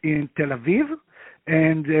Tel Aviv.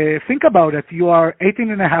 And think about it. You are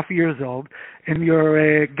 18 and a half years old, and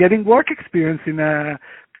you're getting work experience in a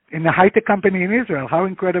high-tech company in Israel. How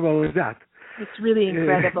incredible is that? It's really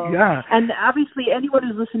incredible. Yeah. And obviously, anyone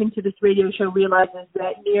who's listening to this radio show realizes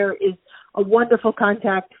that Nir is a wonderful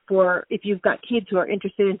contact for if you've got kids who are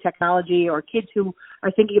interested in technology, or kids who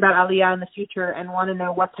are thinking about Aliyah in the future and want to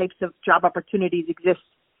know what types of job opportunities exist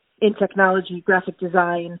in technology, graphic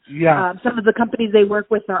design. Yeah. Some of the companies they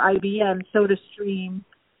work with are IBM, SodaStream,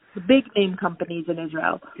 the big name companies in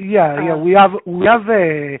Israel. Yeah. We have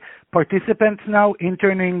participants now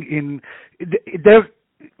interning in.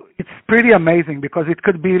 It's pretty amazing because it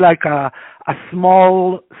could be like a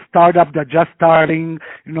small startup that just starting,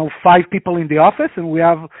 5 people in the office, and we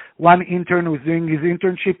have one intern who's doing his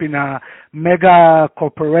internship in a mega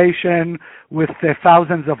corporation with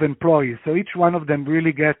thousands of employees. So each one of them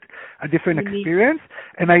really get a different experience.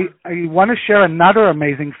 And I want to share another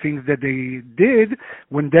amazing thing that they did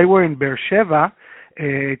when they were in Beersheba.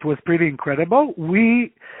 It was pretty incredible.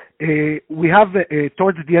 We have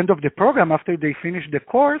towards the end of the program, after they finish the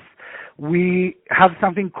course, we have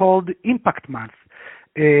something called Impact Month.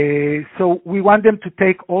 So we want them to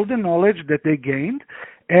take all the knowledge that they gained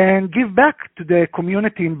and give back to the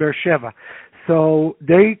community in Beersheba. So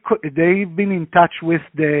they've been in touch with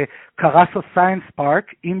the Karasso Science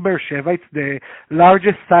Park in Beersheba. It's the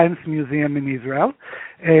largest science museum in Israel.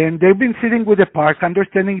 And they've been sitting with the park,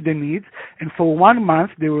 understanding the needs. And for 1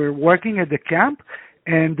 month, they were working at the camp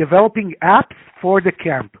and developing apps for the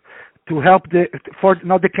camp to help for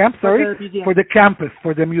the campus,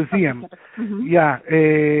 for the museum. Mm-hmm. Yeah.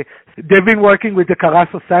 They've been working with the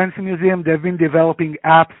Karasso Science Museum. They've been developing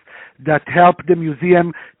apps that help the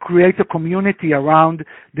museum create a community around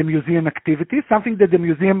the museum activities, something that the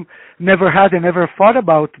museum never had and never thought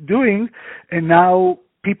about doing. And now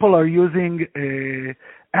people are using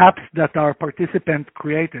apps that our participants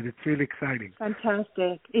created. It's really exciting.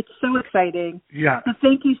 Fantastic. It's so exciting. Yeah. So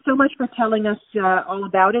thank you so much for telling us all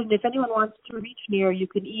about it. And if anyone wants to reach Nir, you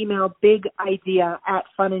can email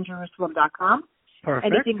bigidea@funinjerusalem.com. Perfect.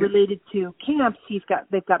 Anything related to camps,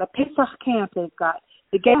 they've got a Pesach camp, they've got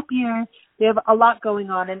the gap year. They have a lot going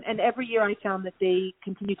on, and every year I found that they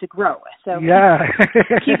continue to grow. So yeah,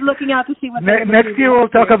 keep looking out to see what. Next year we'll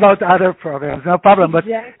talk about other programs, no problem. But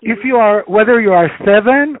exactly. if you are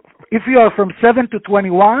from 7 to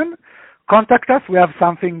 21, contact us. We have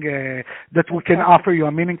something that we can offer you,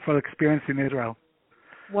 a meaningful experience in Israel.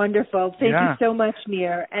 Wonderful. Thank you so much,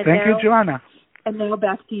 Nir. And thank you, Joanna. And now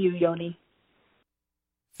back to you, Yoni.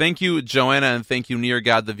 Thank you, Joanna, and thank you, Nir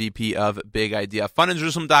Gad, the VP of Big Idea.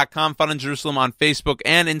 FunInJerusalem.com, Fun in Jerusalem on Facebook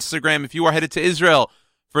and Instagram. If you are headed to Israel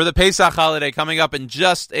for the Pesach holiday coming up in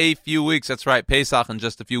just a few weeks, that's right, Pesach in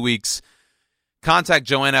just a few weeks, contact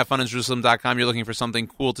Joanna at FunInJerusalem.com. You're looking for something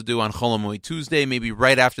cool to do on Chol Hamoed Tuesday, maybe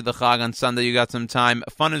right after the Chag on Sunday. You got some time.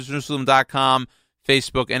 FunInJerusalem.com,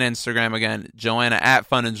 Facebook and Instagram. Again, Joanna at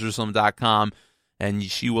FunInJerusalem.com, and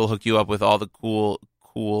she will hook you up with all the cool,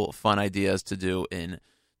 fun ideas to do in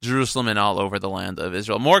Jerusalem and all over the land of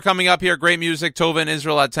Israel. More coming up here. Great music. Tova in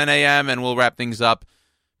Israel at 10 a.m. And we'll wrap things up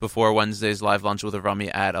before Wednesday's live lunch with Avrami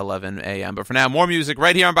at 11 a.m. But for now, more music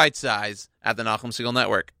right here on Bite Size at the Nachum Segal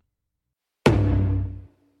Network.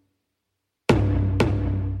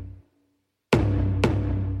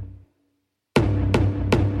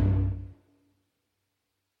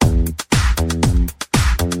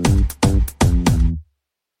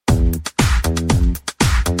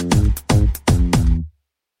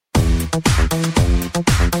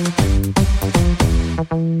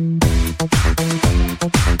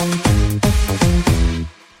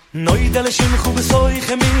 Noidele shimchu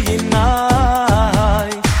besoiche mi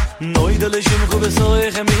yinai Noidele shimchu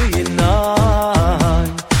besoiche mi yinai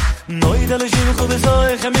Noidele shimchu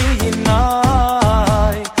besoiche mi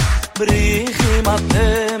yinai Brichim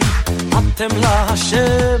atem la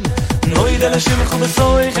Hashem Noidele shimchu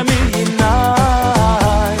besoiche mi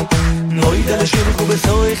yinai Noida le shilchu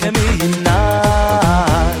besoy cheminai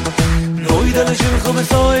Noida le shilchu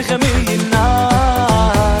besoy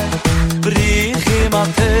cheminai Brichim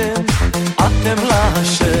atem la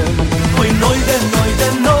Hashem Oy noida, noida,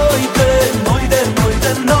 noida Noida,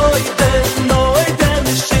 noida, noida Noida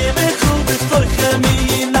le shilchu besoy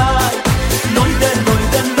cheminai Noida,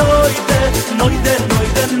 noida, noida Noida,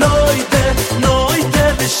 noida, noida Noida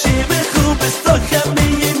le shilchu besoy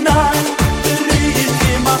cheminai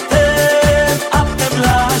Brichim atem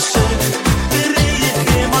la Hashem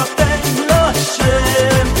Brichim atem la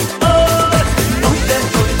Hashem Noida,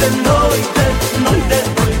 noida, noida Noida,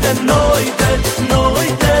 noida, noida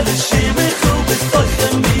Noida le shilchu besoy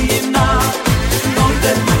cheminai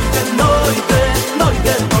Noida, noida, noida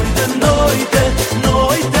Noida, noida, noida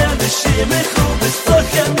Noida le shilchu besoy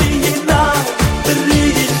cheminai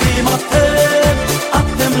Brichim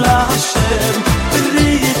atem la Hashem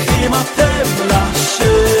Brichim atem la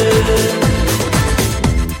Hashem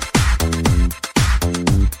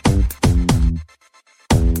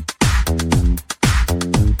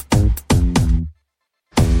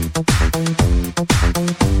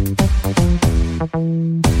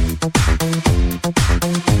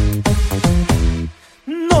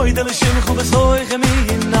Noida le shilchu besoy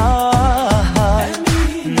cheminai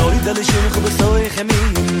Noida le shilchu besoy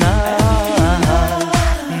cheminai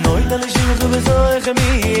Noida le shilchu besoy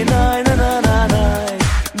cheminai na na na na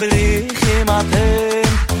Brichim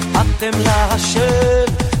atem la Hashem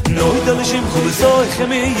Noida le shilchu besoy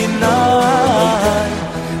cheminai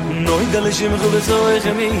Noida le shilchu besoy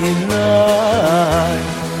cheminai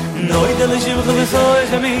Noida le shilchu besoy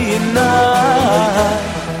cheminai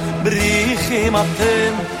Brichim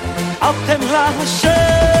atem la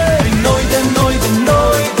Hashem Noida, noida,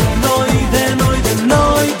 noida Noida, noida,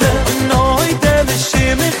 noida Noida le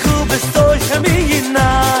shilchu besoy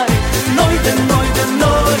cheminai Noida, noida,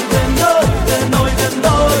 noida Noida, noida,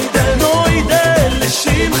 noida Noida le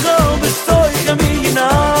shilchu besoy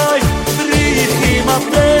cheminai Brichim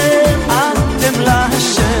atem la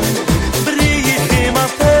Hashem Brichim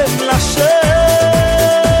atem la Hashem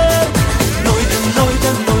Noida,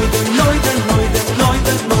 noida, noida Noida, noida,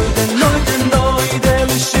 noida Noida, noida, noida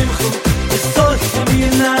le shilchu besoy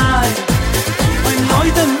cheminai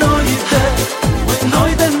Noida, noida Noida,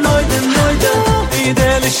 noida, noida Noida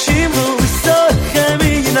le shilchu besoy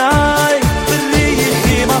cheminai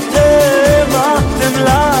Brichim atem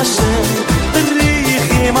la Hashem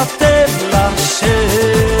Brichim atem la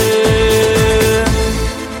Hashem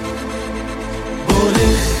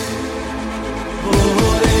Borich,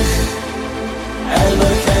 borich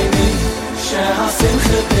Elokeinu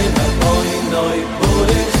shehasimcha b'mamoy noi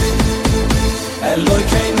borich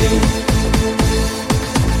Elokeinu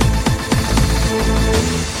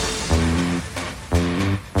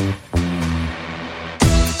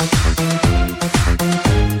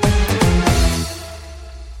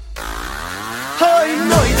Hoy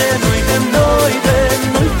noide, noide, noide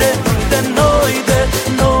Noide, noide, noide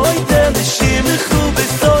Noide le shilchu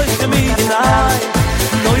besoy cheminai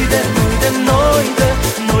Noide, noide, noide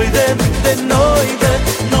Noide, noide, noide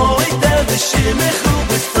Noide le shilchu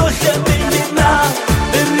besoy cheminai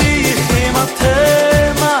Brichim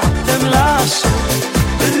atem la Hashem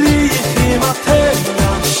Brichim atem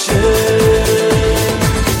la Hashem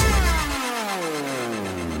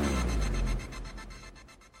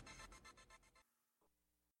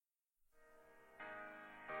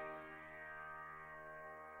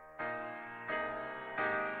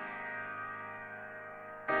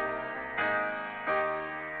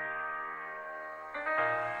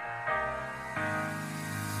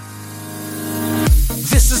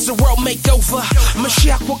This is a world makeover.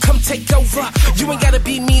 Mashiach will come take over. You ain't gotta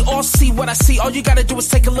be me or see what I see. All you gotta do is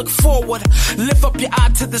take a look forward. Lift up your eye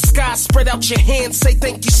to the sky. Spread out your hands. Say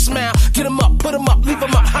thank you, smile. Get 'em up, put 'em up, leave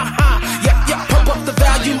 'em up. Ha ha. Yeah, yeah. Pump up the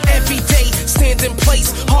volume every day. Stand in place.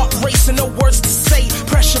 Heart racing, no words to say.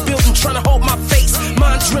 Pressure building, trying to hold my face.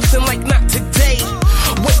 Mind drifting like not today.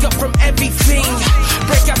 Wake up from everything.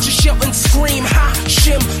 Break out your shell and scream. Ha,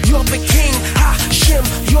 Shem, you're the king. Ha, Shem,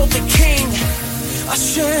 you're the king.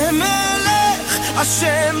 Hashem melech,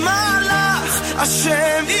 Hashem malach,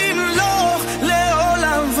 Hashem imloch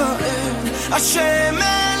leolam va'ed. Hashem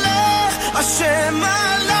melech, Hashem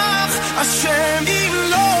malach, Hashem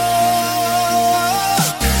imloch.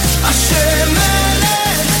 Hashem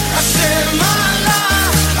melech, Hashem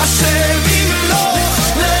malach, Hashem imloch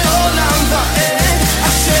leolam va'ed.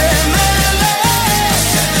 Hashem melech,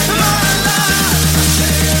 malach,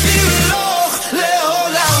 Hashem imloch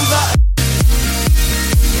leolam va'ed.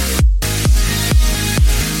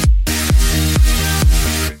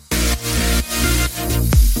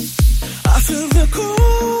 I feel the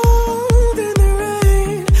cold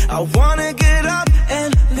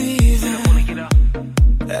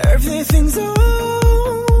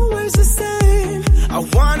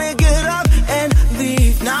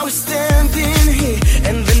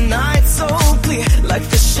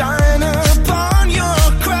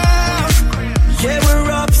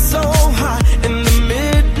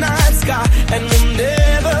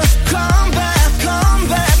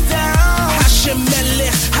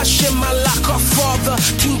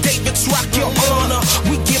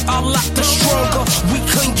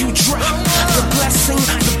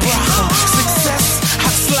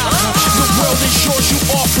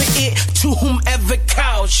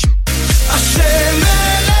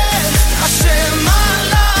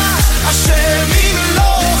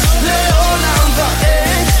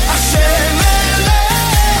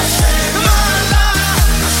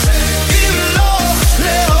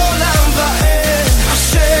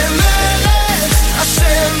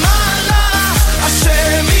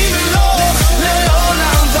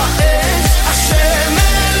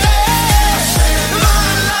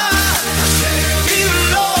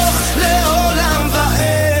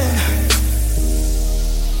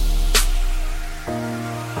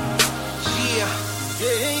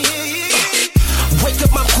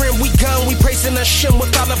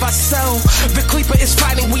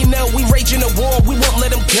a war, we won't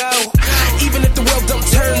let them go. Even if the world don't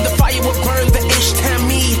turn, the fire will burn. The Ish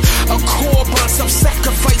me, a korban,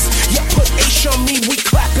 self-sacrifice. Yeah, put Ish on me, we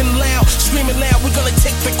clapping loud, screaming loud. We're gonna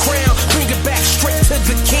take the crown, bring it back straight to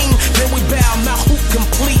the king. Then we bow, now who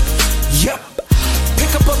complete? Yep.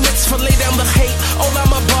 Pick up a mitzvah, lay down the hate.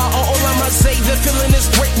 Olam haba, olam hazeh. The feeling is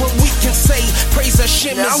great, what we can say. Praise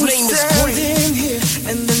Hashem, His name is great. Standing here,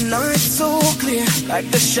 and the night's so clear, like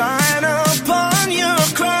the shine upon your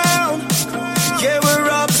crown. Yeah, we're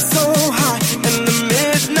up so high in the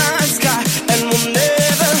midnight sky, and we'll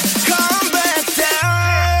never come back down.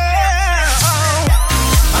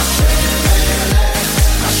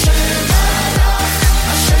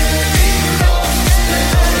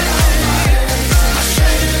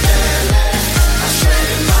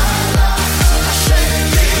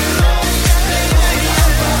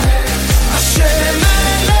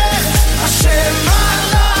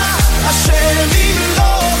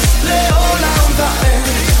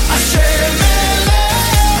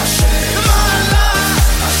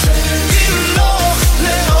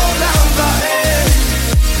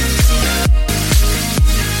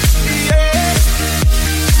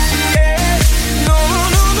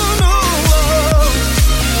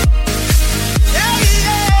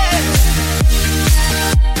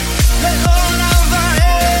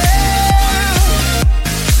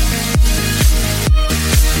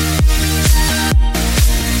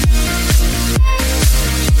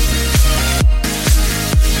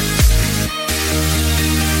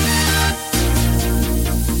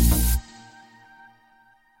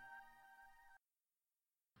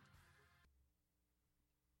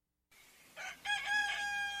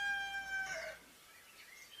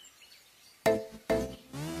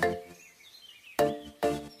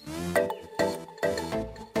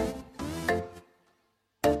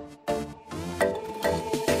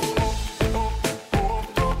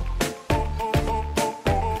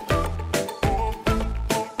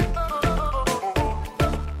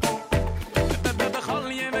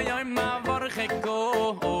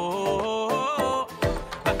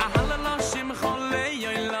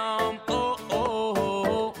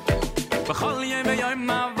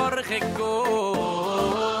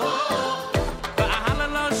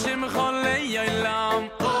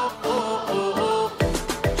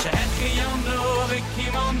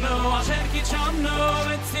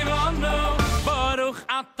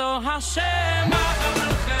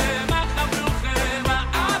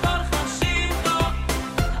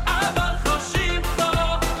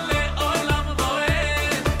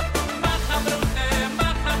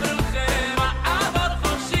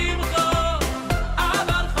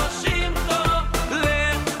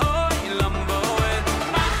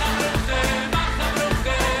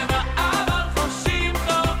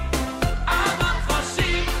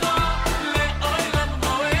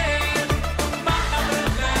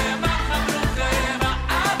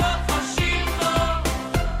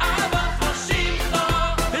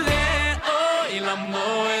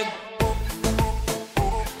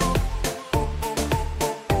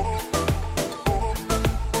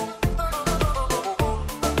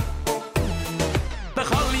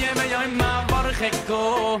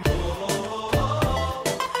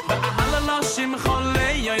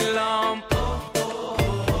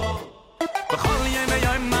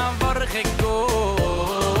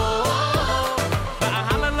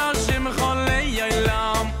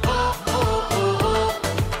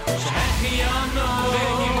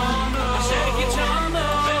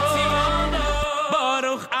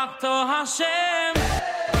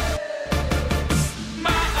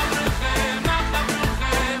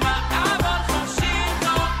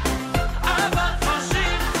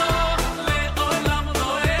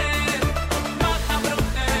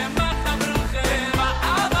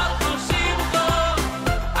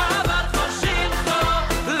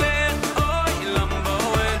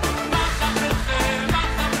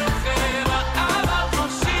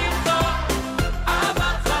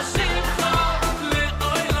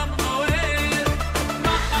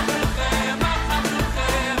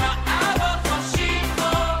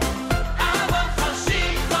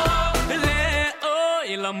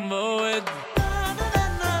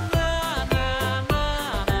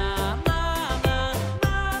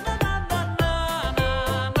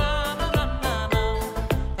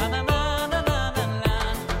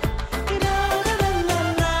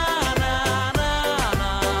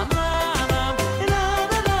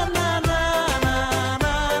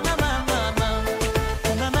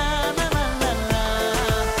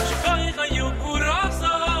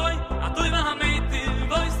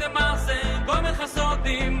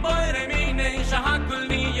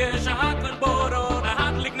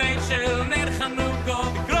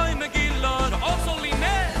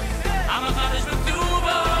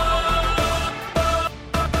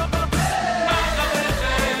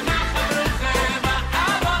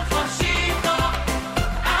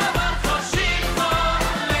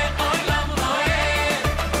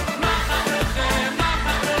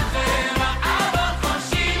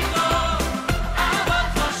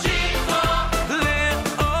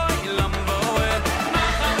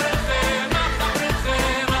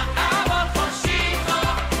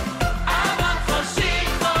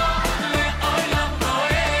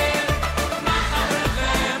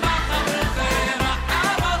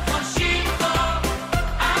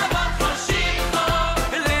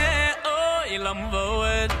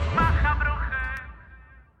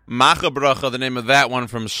 Macha Bracha, the name of that one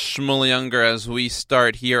from Shmuel Younger, as we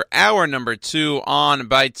start here, hour number 2 on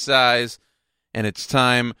Bite Size. And it's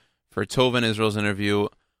time for Tova and Israel's interview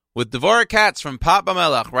with Devorah Katz from Pat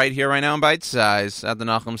BaMelach, right here, right now on Bite Size at the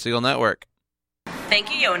Nachum Segal Network.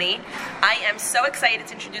 Thank you, Yoni. I am so excited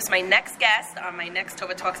to introduce my next guest on my next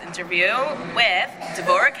Tova Talks interview with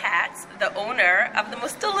Devorah Katz, the owner of the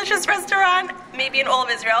most delicious restaurant, maybe in all of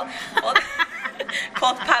Israel,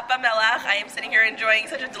 called Pat BaMelach. I am sitting here enjoying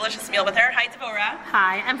such a delicious meal with her. Hi, Devorah.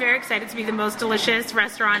 Hi, I'm very excited to be the most delicious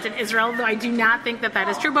restaurant in Israel, though I do not think that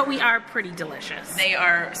is true, but we are pretty delicious. They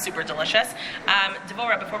are super delicious.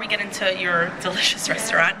 Devorah, before we get into your delicious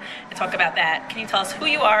restaurant and talk about that, can you tell us who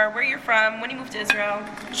you are, where you're from, when you moved to Israel?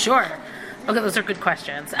 Sure. Okay, those are good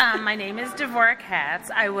questions. My name is Devorah Katz.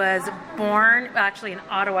 I was born actually in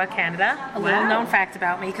Ottawa, Canada. A little known fact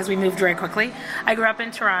about me because we moved very quickly. I grew up in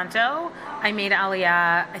Toronto. I made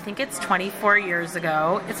Aliyah, I think it's 24 years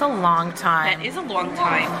ago. It's a long time. That is a long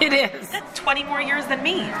time. It is. That's 20 more years than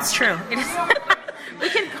me. It's true. It is.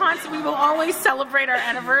 We will always celebrate our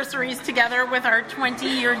anniversaries together with our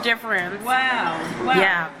 20-year difference. Wow.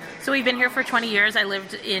 Yeah. So we've been here for 20 years. I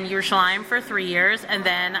lived in Yerushalayim for 3 years, and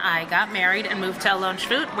then I got married and moved to Alon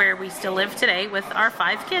Shvut, where we still live today with our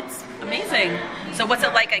 5 kids. Amazing. So what's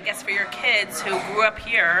it like, I guess, for your kids who grew up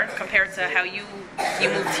here compared to how you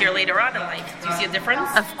moved here later on in life? Do you see a difference?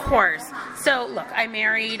 Of course. So, look, I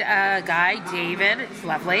married a guy, David, he's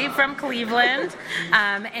lovely, from Cleveland,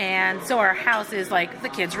 and so our house is like, the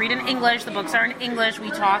kids read in English, the books are in English, we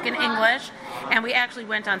talk in English, and we actually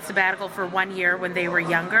went on sabbatical for 1 year when they were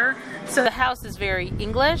younger. So the house is very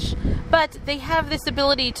English, but they have this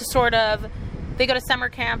ability to sort of, they go to summer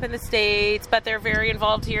camp in the States, but they're very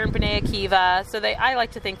involved here in Bnei Akiva. So I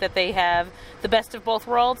like to think that they have the best of both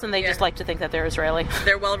worlds, and they just like to think that they're Israeli.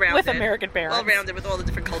 They're well-rounded. With American parents. Well-rounded with all the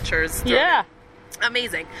different cultures. Yeah.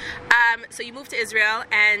 Amazing. So you moved to Israel,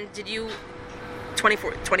 and did you,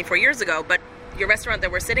 24 years ago, but your restaurant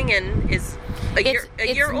that we're sitting in is a year older.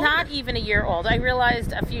 It's not even a year old. I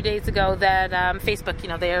realized a few days ago that Facebook,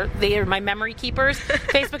 they are my memory keepers.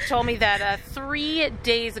 Facebook told me that 3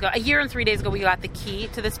 days ago, a year and 3 days ago, we got the key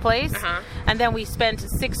to this place. And then we spent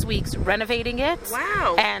 6 weeks renovating it.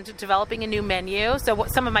 Wow. And developing a new menu. So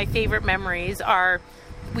some of my favorite memories are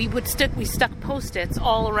we stuck Post-its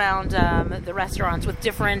all around the restaurants with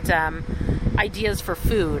different ideas for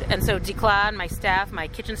food. And so Dikla, my staff, my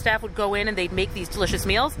kitchen staff would go in and they'd make these delicious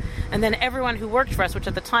meals. And then everyone who worked for us, which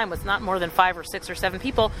at the time was not more than 5 or 6 or 7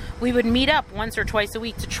 people, we would meet up once or twice a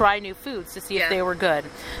week to try new foods to see if they were good.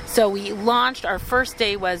 So we launched, our first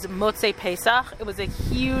day was Motzei Pesach. It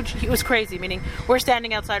was crazy, meaning we're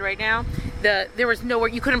standing outside right now. There was nowhere,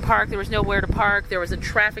 you couldn't park, there was nowhere to park, there was a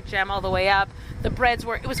traffic jam all the way up. The breads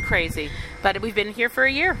it was crazy. But we've been here for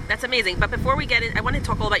a year. That's amazing. But before we get in, I want to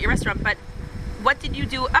talk all about your restaurant, but what did you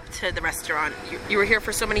do up to the restaurant? You were here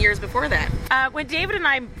for so many years before that. When David and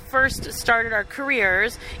I first started our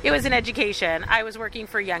careers, it was in education. I was working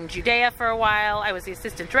for Young Judea for a while. I was the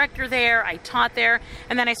assistant director there. I taught there.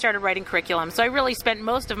 And then I started writing curriculum. So I really spent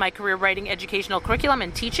most of my career writing educational curriculum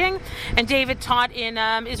and teaching. And David taught in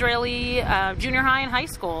Israeli junior high and high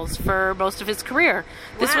schools for most of his career.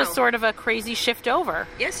 This was sort of a crazy shift over.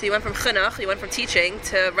 Yes, so you went from chinuch, you went from teaching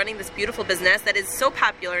to running this beautiful business that is so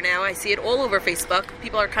popular now. I see it all over Facebook.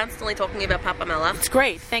 People are constantly talking about Pat BaMelach. It's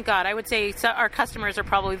great, thank God. I would say our customers are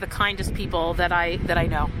probably the kindest people that I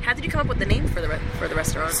know. How did you come up with the name for the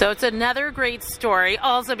restaurant? So it's another great story.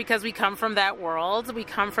 Also because we come from that world, we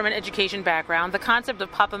come from an education background. The concept of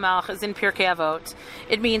Pat BaMelach is in Pirkei Avot.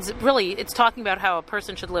 It means really, it's talking about how a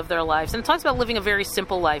person should live their lives, and it talks about living a very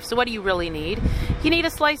simple life. So what do you really need? You need a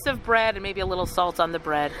slice of bread and maybe a little salt on the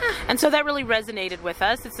bread. And so that really resonated with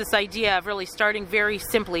us. It's this idea of really starting very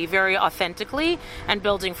simply, very authentically, and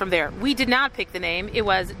building from there. We did not pick the name. It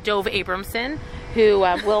was Dov Abramson, who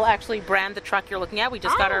will actually brand the truck you're looking at. We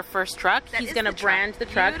just got our first truck. He's going to brand the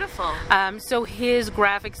truck. Beautiful. So his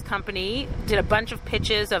graphics company did a bunch of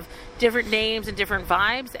pitches of different names and different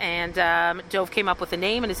vibes, and Dov came up with the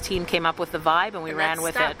name, and his team came up with the vibe, and we ran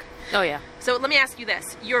with it. Oh, yeah. So let me ask you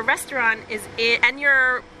this. Your restaurant and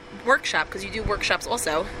your workshop, because you do workshops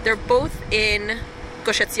also, they're both in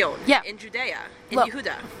Gush Etzion, in Judea, in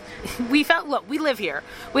Yehuda. We live here.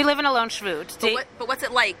 We live in Alon Shvut. But what's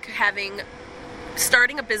it like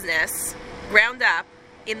starting a business ground up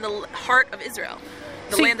in the heart of Israel?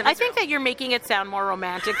 the See, land of I Israel. think that you're making it sound more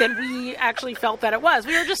romantic than we actually felt that it was.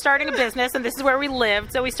 We were just starting a business, and this is where we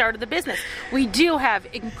lived, so we started the business. We do have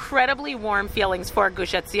incredibly warm feelings for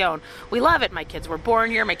Gush Etzion. We love it. My kids were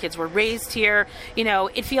born here. My kids were raised here. You know,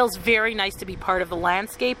 it feels very nice to be part of the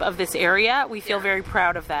landscape of this area. We feel very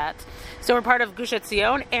proud of that. So we're part of Gush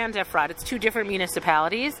Etzion and Efrat. It's two different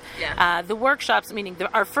municipalities. Yeah. The workshops, meaning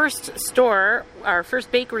our first store, our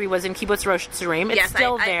first bakery was in Kibbutz Rosh Tzurim. It's Yes,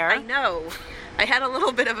 still there. I know. I had a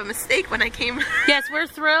little bit of a mistake when I came. Yes, we're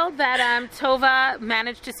thrilled that Tova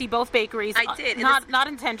managed to see both bakeries. I did. Not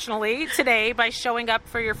intentionally today by showing up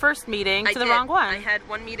for your first meeting to the did. wrong one. I had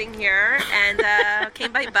one meeting here and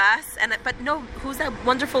came by bus. But no, who's that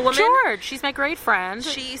wonderful woman? George, she's my great friend.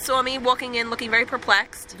 She saw me walking in looking very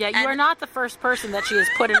perplexed. Yeah, you are not the first person that she has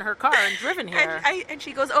put in her car and driven here. And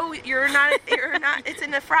she goes, oh, you're not, it's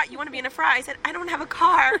in a frat. You want to be in a frat? I said, I don't have a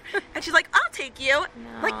car. And she's like, I'll take you.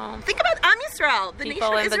 No. Like, think about Am Yisrael, the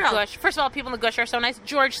People nation in of Israel. the Gush. First of all, people in the Gush are so nice.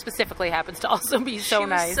 George specifically happens to also be so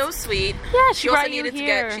nice. She was so sweet. Yeah, she also brought you needed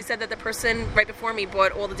here. to get. She said that the person right before me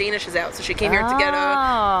bought all the Danishes out, so she came here to get a.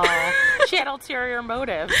 Oh, she had ulterior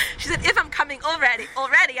motives. She said, if I'm coming already,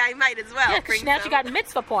 I might as well. Yeah, because now she got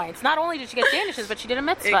mitzvah points. Not only did she get Danishes, but she did a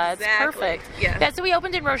mitzvah. Exactly. It's perfect. Yeah. So we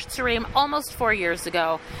opened in Rosh Tzurim almost 4 years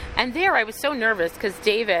ago. And there I was so nervous because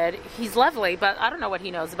David, he's lovely, but I don't know what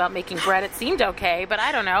he knows about making bread. It seemed okay, but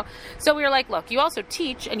I don't know. So we were like, look, you also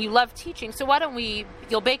teach and you love teaching, so why don't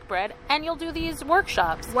you'll bake bread and you'll do these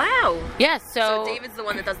workshops. Wow. Yes, So David's the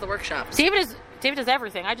one that does the workshops. David does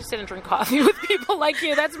everything. I just sit and drink coffee with people like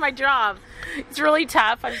you. That's my job. It's really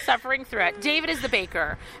tough. I'm suffering through it. David is the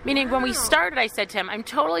baker. Meaning when we started, I said to him, I'm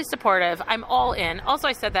totally supportive. I'm all in. Also,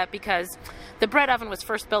 I said that because the bread oven was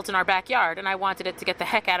first built in our backyard, and I wanted it to get the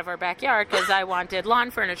heck out of our backyard because I wanted lawn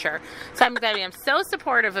furniture. So I'm so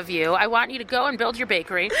supportive of you. I want you to go and build your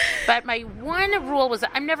bakery. But my one rule was that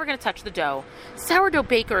I'm never going to touch the dough. Sourdough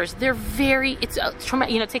bakers, they're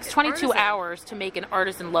it takes 22 hours to make an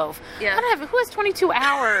artisan loaf. Yeah. Who has 22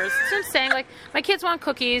 hours? That's what I'm saying. Like, my kids want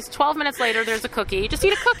cookies. 12 minutes later, there's a cookie. Just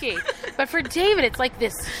eat a cookie. But for David, it's like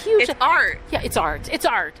this huge... It's art. Yeah, it's art. It's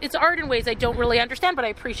art. It's art in ways I don't really understand, but I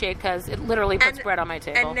appreciate because it literally puts bread on my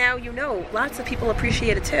table. And now lots of people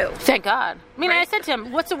appreciate it too. Thank God. I mean, Right? I said to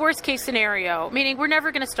him, what's the worst case scenario? Meaning, we're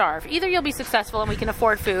never going to starve. Either you'll be successful and we can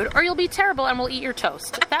afford food, or you'll be terrible and we'll eat your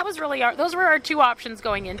toast. That was really those were our two options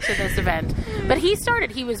going into this event. But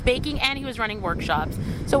he was baking and he was running workshops.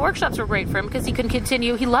 So workshops were great for him because he can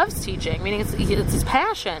continue. He loves teaching, meaning it's his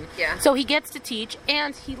passion. Yeah. So he gets to teach,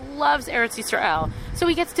 and he loves Eretz Yisrael. So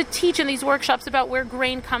he gets to teach in these workshops about where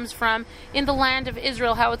grain comes from in the land of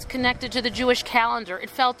Israel, how it's connected to the Jewish calendar. It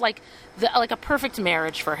felt like a perfect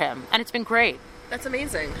marriage for him, and it's been great. That's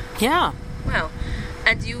amazing. Yeah. Wow.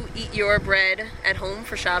 And do you eat your bread at home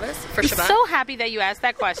for Shabbos? For Shabbat? I'm so happy that you asked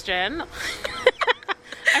that question.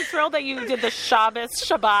 I'm thrilled that you did the Shabbos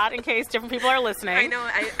Shabbat in case different people are listening. I know.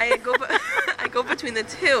 I go between the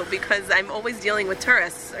two because I'm always dealing with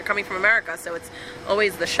tourists coming from America, so it's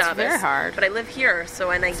always the Shabbos. It's very hard. But I live here,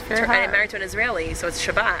 so I'm married to an Israeli, so it's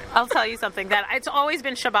Shabbat. I'll tell you something, that it's always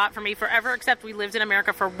been Shabbat for me forever, except we lived in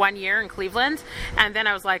America for 1 year in Cleveland, and then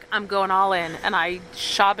I was like, I'm going all in, and I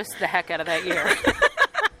Shabbos the heck out of that year.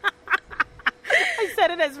 I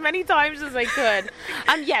said it as many times as I could.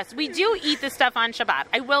 Yes, we do eat the stuff on Shabbat.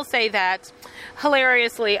 I will say that,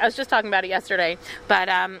 hilariously, I was just talking about it yesterday, but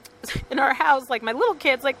in our house, like, my little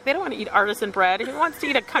kids, like, they don't want to eat artisan bread. Who wants to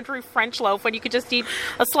eat a country French loaf when you could just eat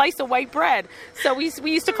a slice of white bread? So we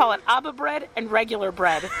used to call it Abba bread and regular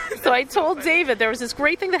bread. So I told David, there was this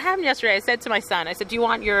great thing that happened yesterday. I said to my son, do you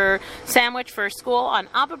want your sandwich for school on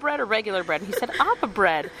Abba bread or regular bread? And he said, Abba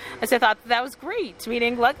bread. I thought that was great,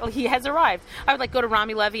 meaning, look, he has arrived. I would, like, go to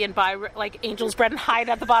Rami Levy and buy, like, Angel's bread and hide it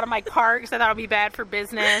at the bottom of my cart because I thought it would be bad for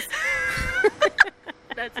business.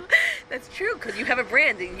 That's true, because you have a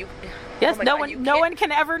brand. And yes, no one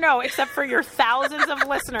can ever know except for your thousands of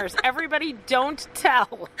listeners. Everybody, don't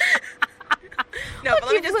tell. No, but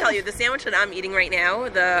let me just tell you, the sandwich that I'm eating right now,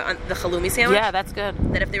 the halloumi sandwich. Yeah, that's good.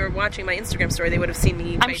 That if they were watching my Instagram story, they would have seen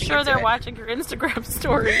me. I'm sure they're watching your Instagram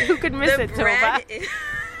story. Who could miss it, Tova?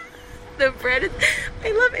 The bread is...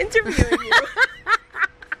 I love interviewing you.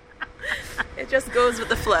 It just goes with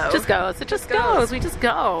the flow. It just goes. We just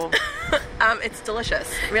go. It's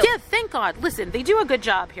delicious. Really. Yeah, thank God. Listen, they do a good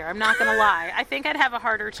job here. I'm not going to lie. I think I'd have a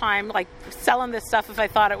harder time, like, selling this stuff if I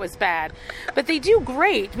thought it was bad. But they do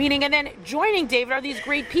great. Meaning, and then joining David are these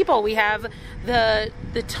great people. We have the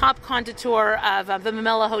top conductor of the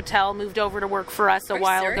BaMelach Hotel moved over to work for us a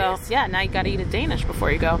while ago. Yeah, now you got to eat a Danish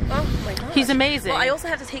before you go. Oh my God. He's amazing. Well, I also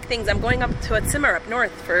have to take things. I'm going up to a Zimmer up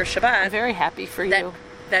north for Shabbat. I'm very happy for you.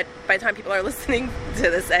 that by the time people are listening to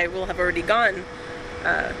this, I will have already gone.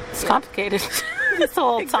 It's complicated. This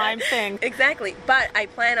whole time thing. Exactly. But I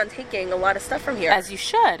plan on taking a lot of stuff from here. As you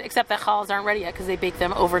should, except that challahs aren't ready yet because they bake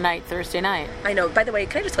them overnight Thursday night. I know. By the way,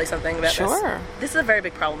 can I just tell you something about this? Sure. This is a very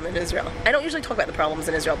big problem in Israel. I don't usually talk about the problems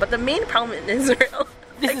in Israel, but the main problem in Israel...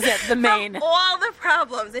 This is it, the main. Of all the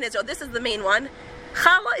problems in Israel, this is the main one.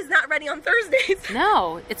 Challah is not ready on Thursdays.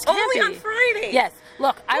 No, it's only on Fridays. Yes.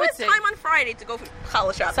 Look, I would say time on Friday to go for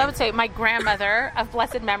challah shopping. So I would say my grandmother of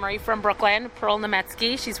blessed memory from Brooklyn, Pearl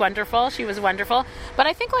Nemetsky, she's wonderful. She was wonderful. But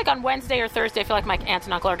I think like on Wednesday or Thursday, I feel like my aunt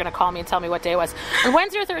and uncle are going to call me and tell me what day it was. On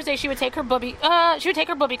Wednesday or Thursday, she would take her booby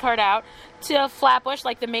card out to Flatbush,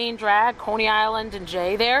 like the main drag, Coney Island and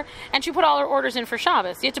Jay there, and she put all her orders in for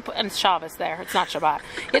Shabbos. You had to put, and it's Shabbos there, it's not Shabbat.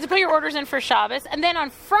 You had to put your orders in for Shabbos, and then on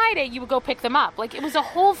Friday you would go pick them up. Like it was a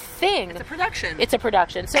whole thing. It's a production. It's a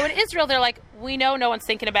production. So in Israel, they're like, we know no one's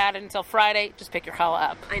thinking about it until Friday. Just pick your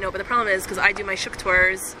challah up. I know, but the problem is because I do my shuk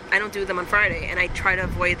tours, I don't do them on Friday, and I try to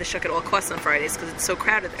avoid the shuk at all costs on Fridays because it's so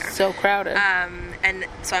crowded there. So crowded. And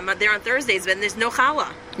so I'm there on Thursdays, but there's no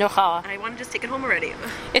challah. No challah. I want to just take it home already.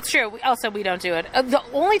 It's true. We don't do it. The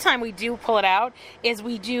only time we do pull it out is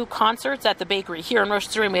we do concerts at the bakery. Here in Rosh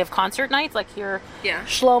Hashanah, we have concert nights. Like here,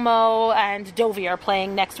 Shlomo and Dovi are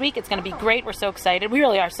playing next week. It's going to be great. We're so excited. We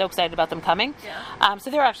really are so excited about them coming. Yeah. So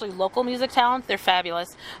they're actually local music talents. They're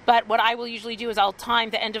fabulous. But what I will usually do is I'll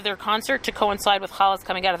time the end of their concert to coincide with challahs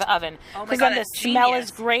coming out of the oven. Because then the smell is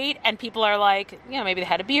great and people are like, maybe they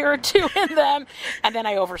had a beer or two in them. And then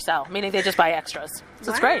I oversell, meaning they just buy extras.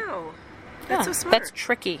 So it's great. That's so smart. That's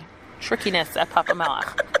trickiness at Pat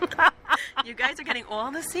BaMelach. You guys are getting all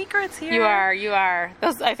the secrets here. You are.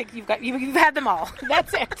 Those, I think you've had them all.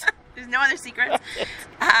 That's it. There's no other secrets.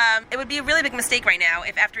 It would be a really big mistake right now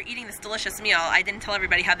if after eating this delicious meal, I didn't tell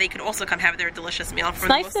everybody how they could also come have their delicious meal. It's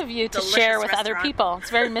nice of you to share with other people. It's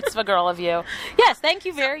very mitzvah girl of you. Yes, thank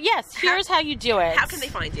you here's how you do it. How can they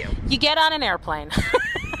find you? You get on an airplane.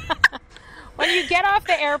 When you get off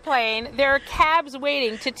the airplane, there are cabs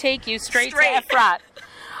waiting to take you straight to Efrat.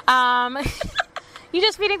 You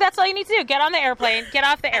just meaning that's all you need to do. Get on the airplane, get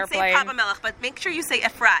off the airplane. Say Pat BaMelach, but make sure you say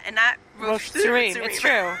Efrat and not Rosh Hashanah. It's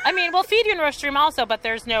true. I mean, we'll feed you in Rosh Hashanah also, but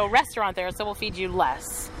there's no restaurant there, so we'll feed you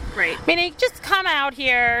less. Right. Meaning, just come out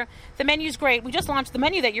here. The menu's great. We just launched the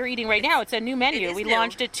menu that you're eating right now. It's a new menu. We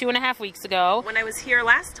launched it 2.5 weeks ago. When I was here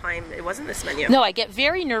last time, it wasn't this menu. No, I get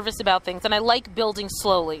very nervous about things, and I like building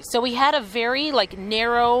slowly. So we had a very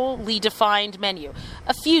narrowly defined menu.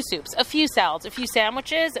 A few soups, a few salads, a few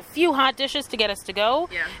sandwiches, a few hot dishes to get us to go.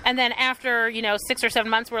 Yeah. And then after 6 or 7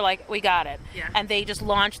 months, we're like, we got it. Yeah. And they just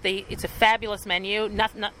launched. It's a fabulous menu.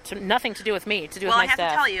 Nothing to do with me. To do with my staff. Well, I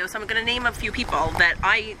have to tell you. So I'm going to name a few people that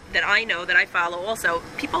I know that I follow. Also,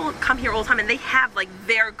 people come here all the time and they have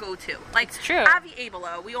their go-to. It's true. Avi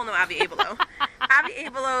Abelo. We all know Avi Abelo. Avi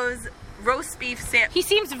Abelo's roast beef sandwich. He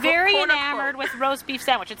seems very enamored with roast beef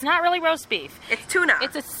sandwich. It's not really roast beef. It's tuna.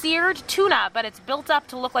 It's a seared tuna, but it's built up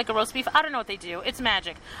to look like a roast beef. I don't know what they do. It's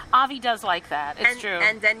magic. Avi does like that. It's true.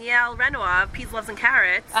 And Danielle Renoir, peas, loves, and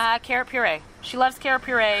carrots. Carrot puree. She loves carrot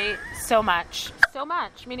puree so much. So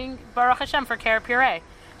much. Meaning, Baruch Hashem for carrot puree.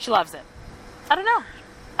 She loves it. I don't know.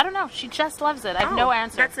 She just loves it. I have no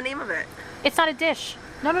answer. That's the name of it. It's not a dish.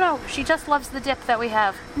 No. She just loves the dip that we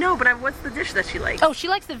have. No, but what's the dish that she likes? Oh, she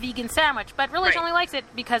likes the vegan sandwich, but really she only likes it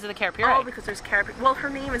because of the carrot puree. Oh, because there's carrot puree. Well, her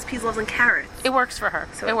name is Peas, Loves, and Carrots. It works for her.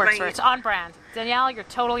 So it works for her. It's on brand. Danielle, you're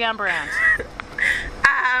totally on brand.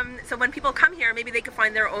 So when people come here, maybe they could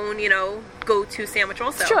find their own, go-to sandwich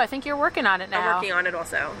also. It's true. I think you're working on it now. I'm working on it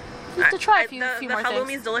also. You have to try a few more things. The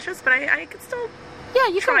halloumi is delicious, but I could still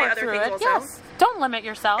you can work through it. Also. Yes. Don't limit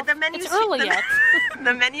yourself. It's early yet.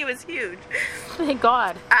 The menu is huge. Thank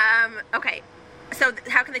God. Okay. So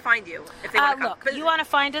how can they find you if they want to come? Look, you want to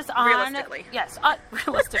find us on... Realistically. Yes,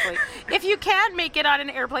 realistically. If you can't make it on an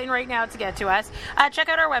airplane right now to get to us, check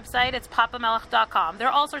out our website. It's patbamelach.com. There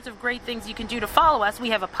are all sorts of great things you can do to follow us. We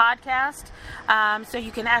have a podcast, so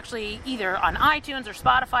you can actually either on iTunes or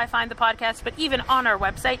Spotify find the podcast, but even on our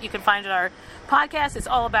website you can find our podcast. It's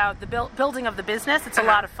all about the building of the business. It's a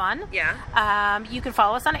lot of fun. Yeah. You can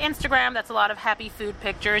follow us on Instagram. That's a lot of happy food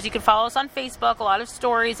pictures. You can follow us on Facebook, a lot of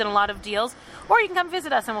stories and a lot of deals. Or you can come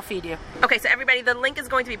visit us and we'll feed you. Okay, so everybody, the link is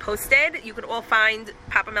going to be posted. You can all find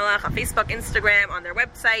Pat BaMelach on Facebook, Instagram, on their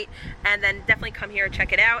website, and then definitely come here and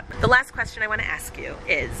check it out. The last question I want to ask you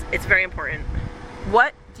is, it's very important.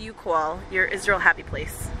 What do you call your Israel happy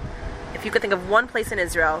place? If you could think of one place in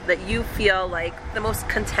Israel that you feel like the most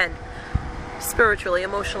content, spiritually,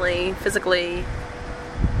 emotionally, physically.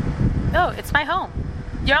 Oh, it's my home.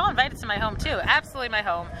 You're all invited to my home, too. Absolutely my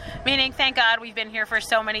home. Meaning, thank God we've been here for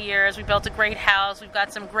so many years. We built a great house. We've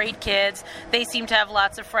got some great kids. They seem to have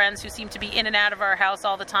lots of friends who seem to be in and out of our house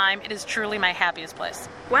all the time. It is truly my happiest place.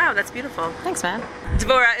 Wow, that's beautiful. Thanks, man.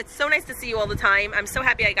 Devorah, it's so nice to see you all the time. I'm so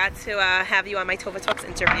happy I got to have you on my Tova Talks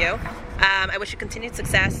interview. I wish you continued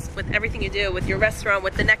success with everything you do, with your restaurant,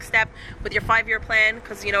 with the next step, with your 5-year plan,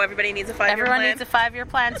 because, you know, everybody needs a 5-year plan. Everyone needs a 5-year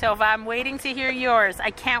plan, Tova. I'm waiting to hear yours.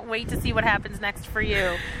 I can't wait to see what happens next for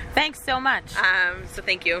you. Thanks so much. So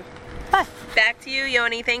thank you. Bye. Back to you,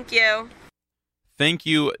 Yoni. Thank you. Thank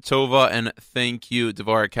you, Tova, and thank you,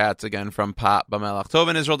 Devorah Katz, again from Pat BaMelach.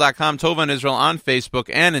 TovaInIsrael.com, Tova in Israel on Facebook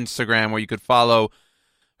and Instagram, where you could follow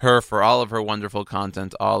her for all of her wonderful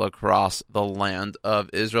content all across the land of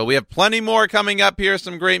Israel. We have plenty more coming up here,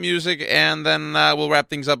 some great music, and then we'll wrap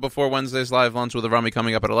things up before Wednesday's live lunch with Rami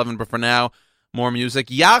coming up at 11. But for now, more music.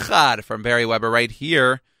 Yachad from Barry Weber right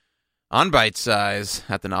here on Bite Size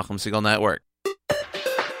at the Nachum Segal Network.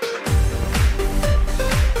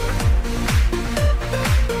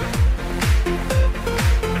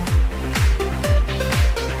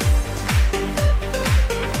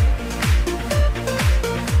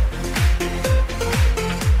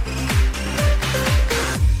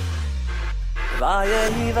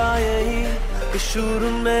 Vayehi, vayehi,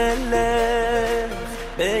 b'shurun melech,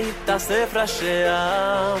 b'yitasef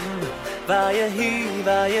rashe'am. Vayehi,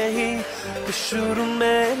 vayehi, b'shurun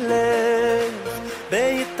melech,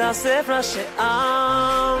 b'yitasef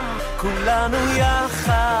rashe'am. Kulanu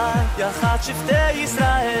yachad, yachad shivtei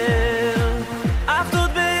Yisrael,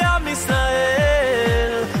 achdut b'yam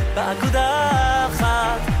Yisrael, ba'aguda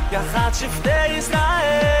achat, yachad shivtei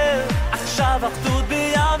Yisrael, achshav achdut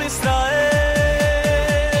b'yam Yisrael.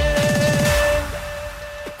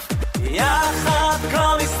 יחד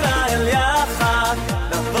כל ישראל יחד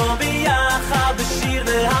נבוא ביחד בשיר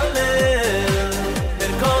והלל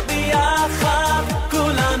נרקוד ביחד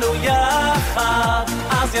כולנו יחד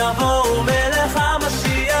אז יבוא מלך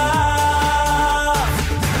המשיח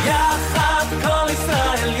יחד כל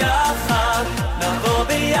ישראל יחד נבוא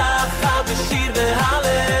ביחד בשיר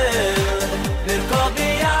והלל נרקוד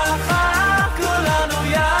ביחד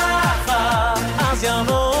כולנו יחד אז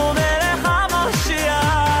יבוא מלך המשיח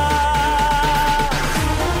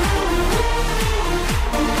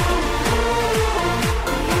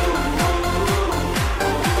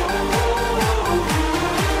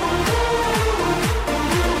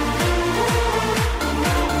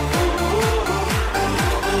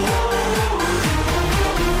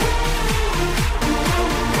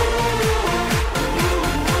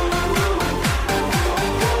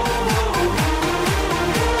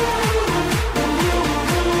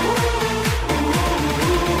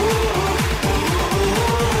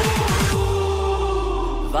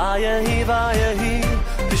Vayehi, vayehi,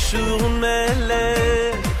 b'shurun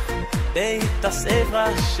melech, b'yitasef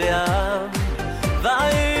rashe'am.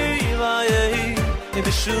 Vayehi, vayehi,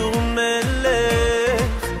 b'shurun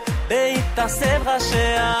melech, b'yitasef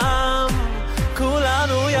rashe'am.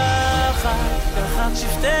 Kulanu yachad, yachad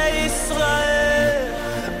shivtei Yisrael,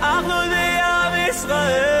 achdut b'yam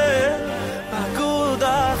Yisrael,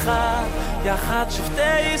 ba'aguda achat, yachad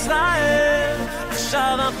shivtei Yisrael.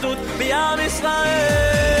 עכשיו אחדות בעם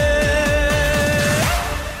ישראל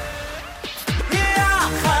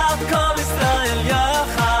יחד כל ישראל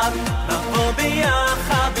יחד נבוא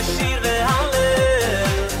ביחד בשיר והלל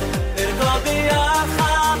נרקוד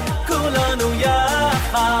ביחד כולנו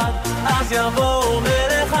יחד אז יבוא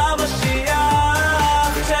מלך המשיח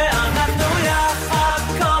כשאנחנו יחד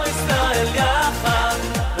כל ישראל יחד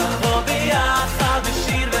נבוא ביחד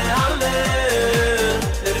בשיר והלל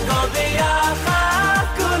נרקוד ביחד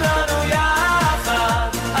כולנו יחד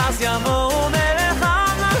אז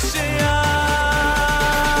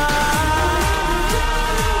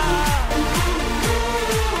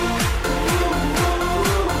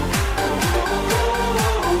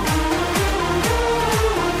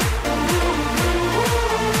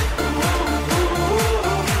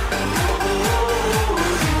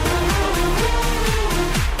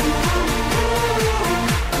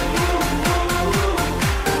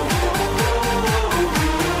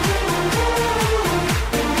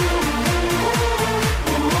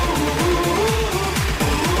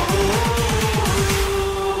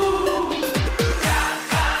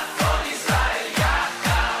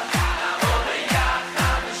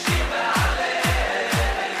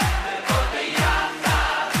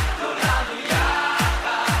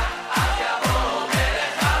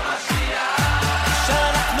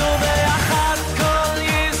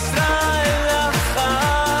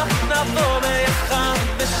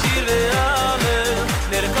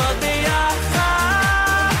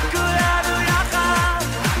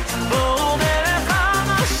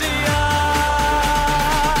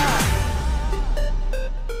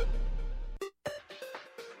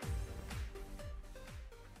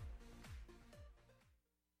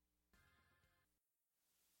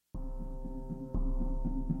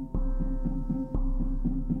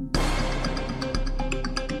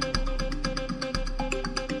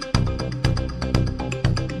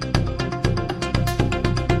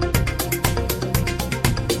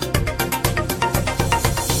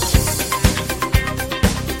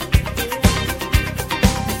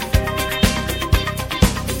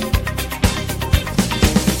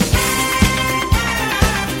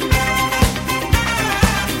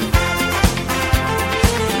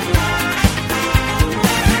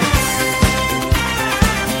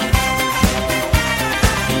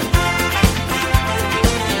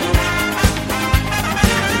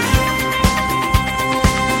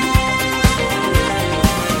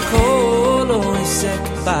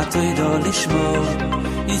בתוירו לשמור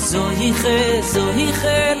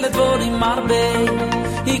זוהיכה לדבורים הרבה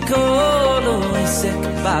כל עסק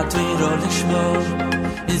בתוירו לשמור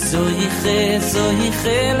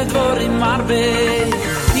זוהיכה לדבורים הרבה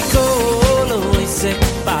כל עסק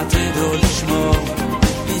בתוירו לשמור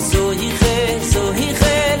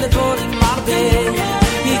זוהיכה לדבורים הרבה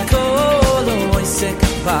כל עסק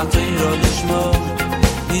בתוירו לשמור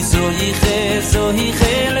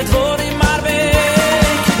זוהיכה לדבורים הרבה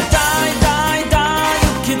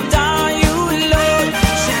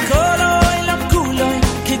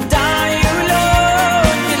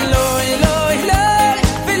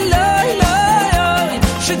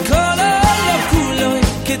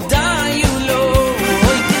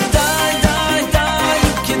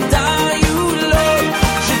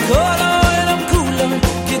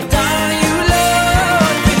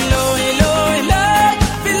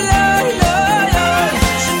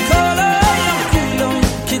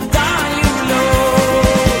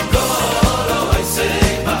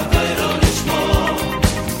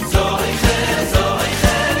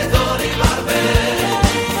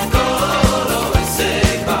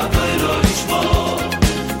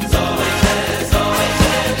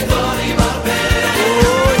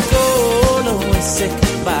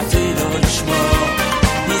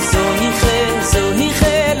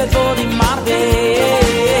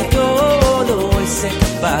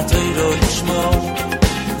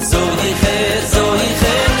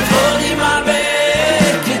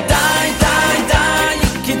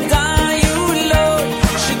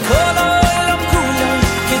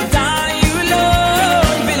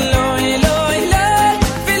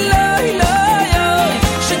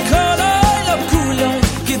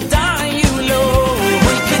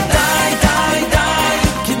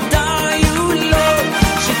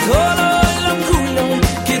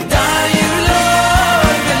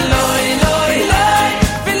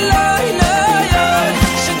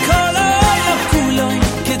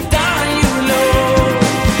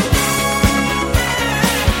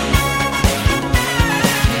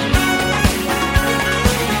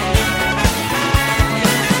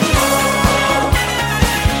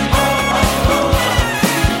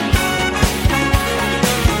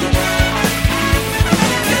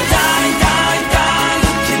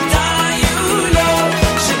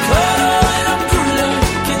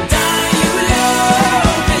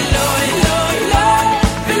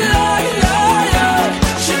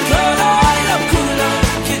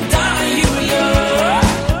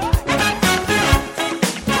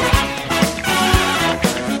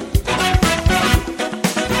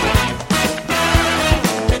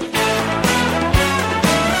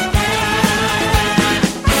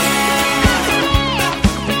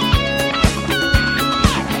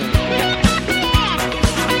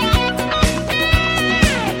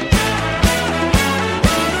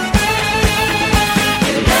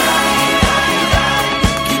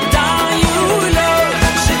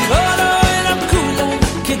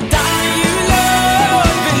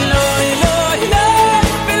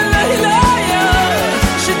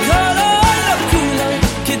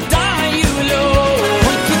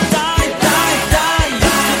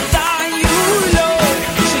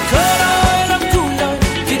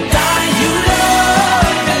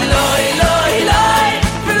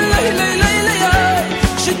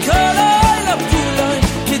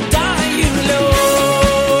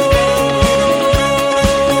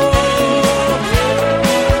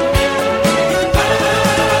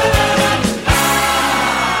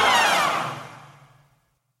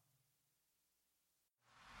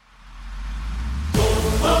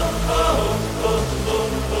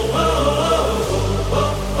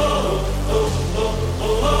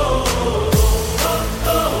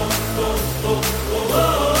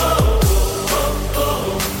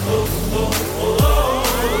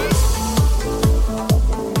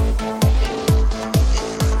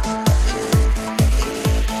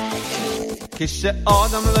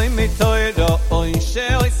כשאדם לא מתוירו אוי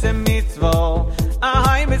שעושה מצוו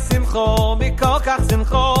אהי בשמחו בכל כך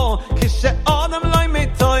שמחו כשאדם לא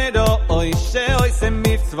מתוירו אוי שעושה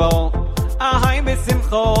מצוו אהי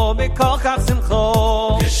בשמחו בכל כך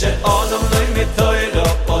שמחו כשאדם לא מתוירו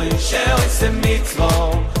אוי שעושה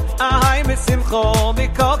מצוו אהי בשמחו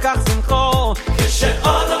בכל כך שמחו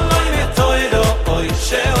כשאדם לא מתוירו אוי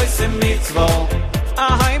שעושה מצוו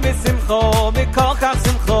אהי בשמחו בכל כך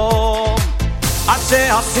שמחו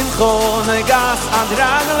השמחו נגס עד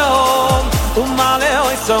רגלו ומעלה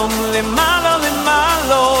אויסום למעלה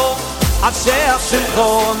למעלה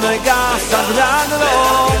השמחו נגס עד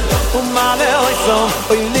רגלו ומעלה אויסום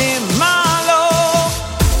אוי למעלה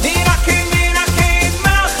ניר גד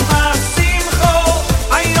מח שמחו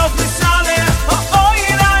איות מסלח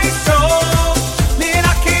אוי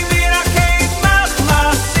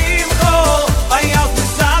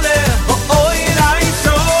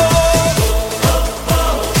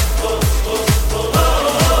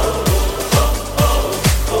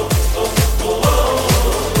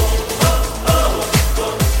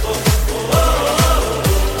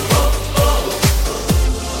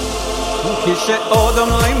כשאודם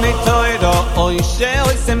לא מתוירו אוי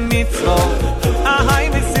שעושה מצוות אהי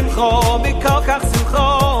ושמחו מכל כך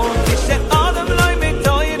שמחו כשאודם לא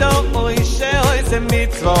מתוירו אוי שעושה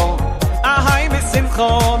מצוות אהי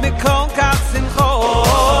ושמחו מכל כך שמחו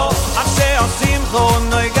אשר שמחו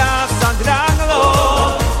נויגה סדרג לו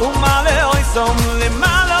ומלא אוי סום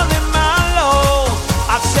למעלה למעלה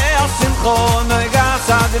אשר שמחו נויגה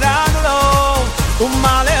סדרג לו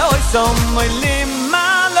ומלא אוי סום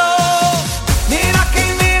למעלה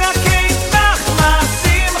מירקי מירקי נחמה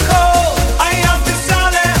שמחו היה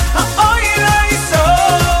תסלה האוי לאיסו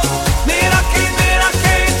מירקי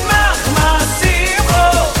מירקי נחמה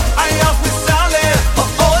שמחו היה תסלה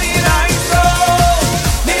האוי לאיסו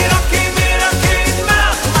מירקי מירקי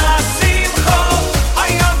נחמה שמחו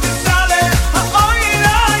היה תסלה האוי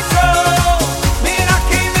לאיסו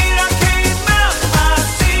מירקי מירקי נחמה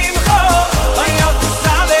שמחו היה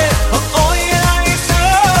תסלה האוי לאיסו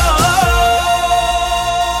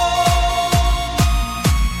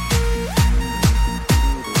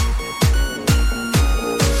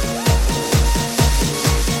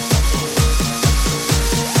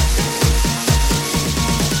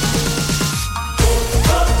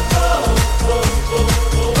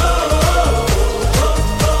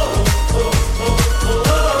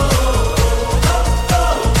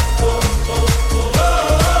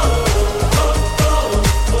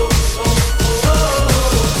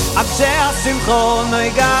השמחו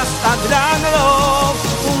נויגס אדרנגלו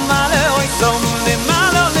ומלא אוי סום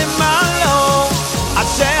למעלה למעלה עד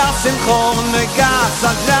שהשמחו נויגס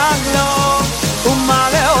אדרנגלו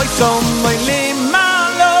ומלא אוי סום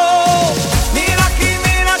למעלה מירקי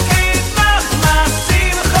מירקי נחמה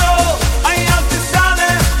שמחו היה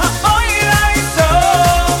תסלה האוי לאיסו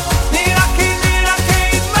מירקי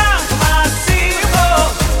מירקי נחמה שמחו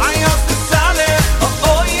היה תסלה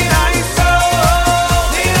האוי לאיסו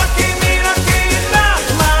מירקי מירקי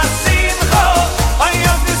נחמה שמחו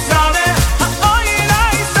היה תסלה האוי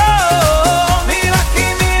לאיסו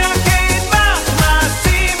מירקי מירקי נחמה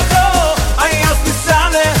שמחו היה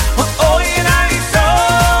תסלה האוי לאיסו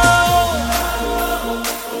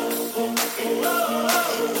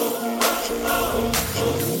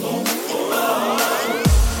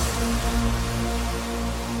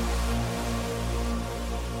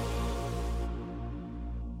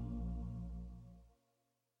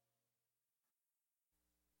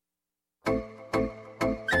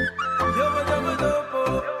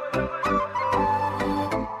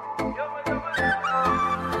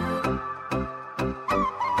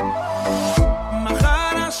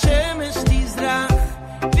מחר השמש תזרח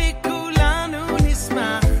וכולנו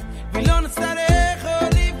נשמח ולא נצטרך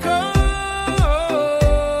עוד לבכות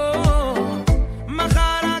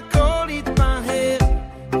מחר הכל יתמהר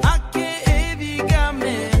הכאב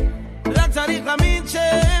ייגמר רק צריך להאמין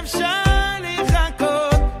שאפשר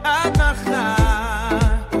לחכות עד מחר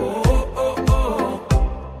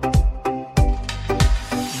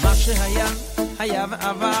מה שהיה היה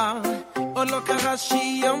ועבר עוד לא קרה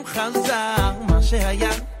שיום חזר מה שהיה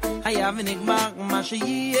היה ונגמר מה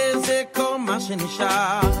שיהיה זה כל מה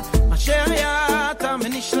שנשאר מה שהיה תם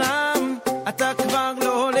ונשלם אתה כבר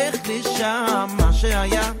לא הולך לשם מה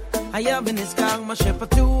שהיה היה ונזכר מה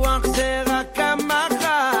שפתוח זה רק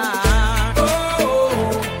המחר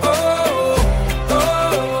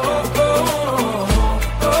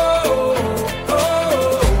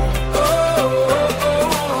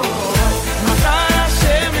מחר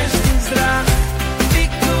השמש תזרח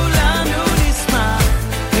וכולנו נשמח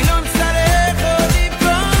ולא נצטרך עוד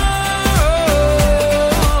לבכות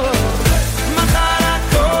מחר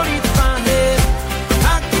הכל יתמהר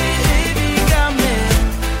הכאב ייגמר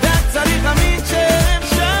רק צריך להאמין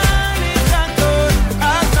שאפשר לחכות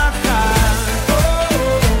עד מחר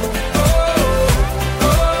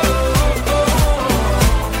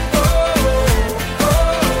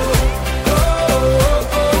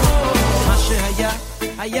מה שהיה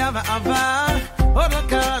היה ועבר עוד לא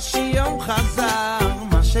קרה שיום חזר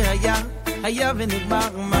מה שהיה היה ונגמר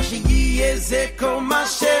מה שיהיה זה כל מה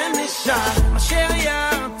שנשאר מה שהיה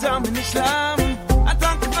תם ונשלם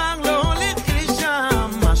אתה כבר לא הולך לשם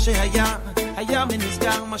מה שהיה היה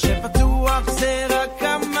ונסגר מה שפתוח זה רק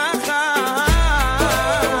המחר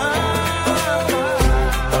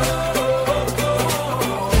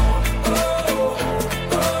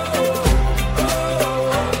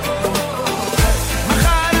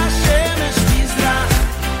מחר השמש תזרח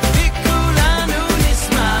וכולנו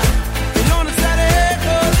נשמח ולא נצטרך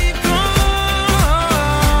עוד לבכות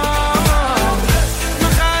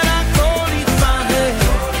מחר הכל יתמהר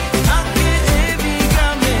הכאב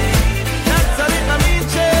ייגמר רק צריך להאמין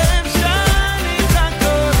שאפשר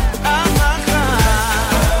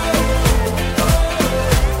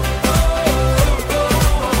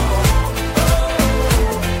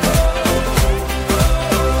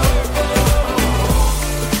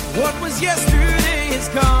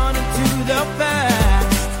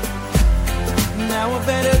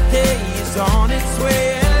better days on its way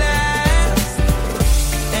at last.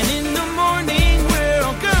 And in the morning we're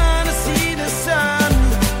all gonna see the sun.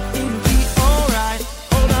 It'll be alright,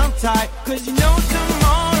 hold on tight, 'cause you know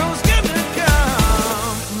tomorrow's gonna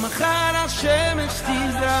come. Machar ha-shemesh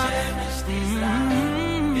tizrach,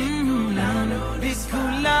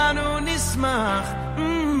 וכולנו נשמח.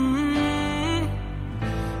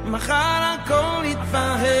 מחר הכל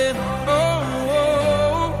יתפהר,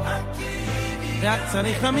 רק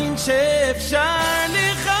צריך להאמין שאפשר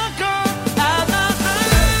לחכות עד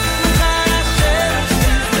מחר. מחר השמש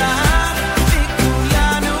תזרח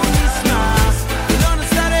וכולנו נשמח, ולא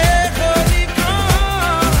נצטרך עוד לקרוא.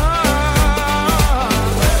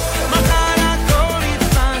 מחר הכל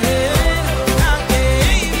יתפהר,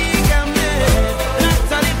 הכאב ייגמר, רק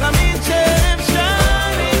צריך להאמין שאפשר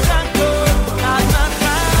לחכות עד מחר.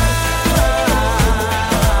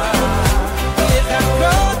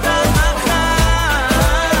 לחכות עד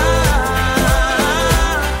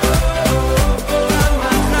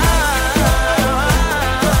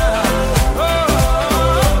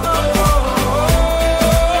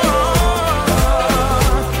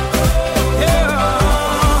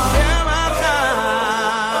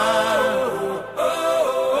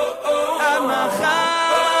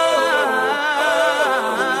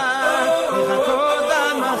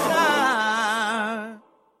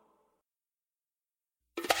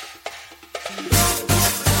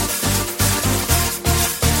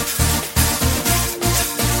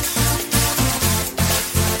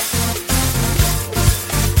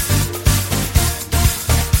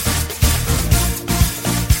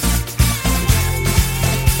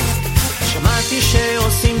שמעתי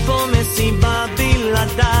שעושים פה מסיבה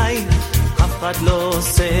בלעדיי, אף אחד לא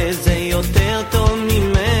עושה זה יותר טוב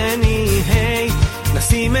ממני. היי,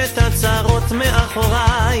 נשים את הצרות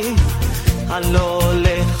מאחוריי, אני לא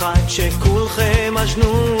הולך עד שכולכם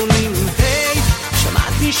מג'נונים. היי,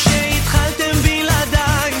 שמעתי שהתחלתם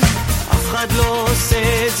בלעדיי, אף אחד לא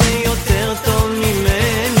עושה זה יותר טוב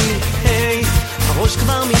ממני. היי, הראש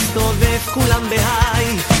כבר מסתובב, כולם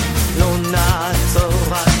בהיי, לא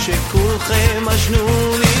נעצור עד שכולכם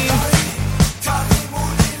מג'נונים. תרימו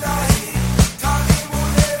לי להי, תרימו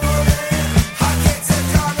לעולה, הקצב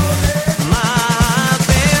כאן עולה.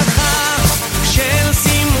 מהפכה של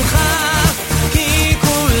שמחה, כי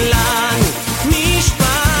כולנו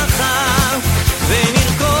משפחה,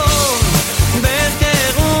 ונרקוד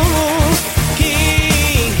בטירוף, כי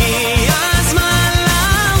הגיע הזמן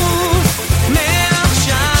לעוף.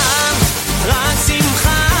 מעכשיו רק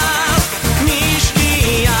שמחה,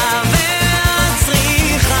 משקיעה ועד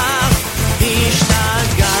צריכה,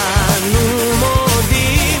 השתגענו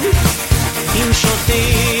מודים, אם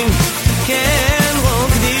שותים כן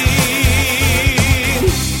רוקדים.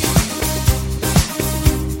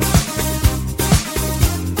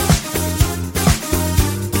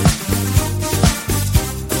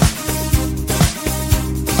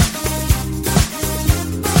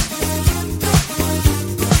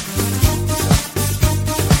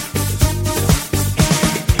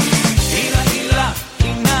 הילה הילה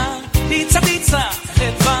הינה פיצה פיצה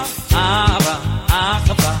חדווה אהבה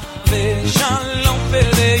אחווה ושלום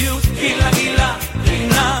וליות. הילה הילה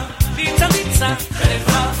הינה פיצה פיצה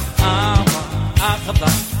חדווה אהבה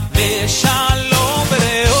אחווה ושלום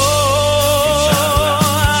וליות.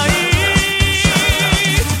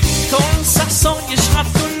 כל ששון יש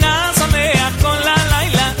חתונה שמח כל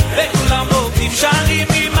הלילה, וכולם רוקדים שרים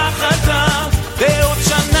עם החלטה, ועוד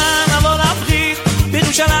שנה נבוא לברית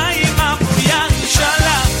בירושלים הפנויה.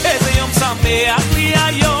 אינשאללה, איזה יום שמח לי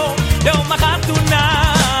היום, יום החתונה.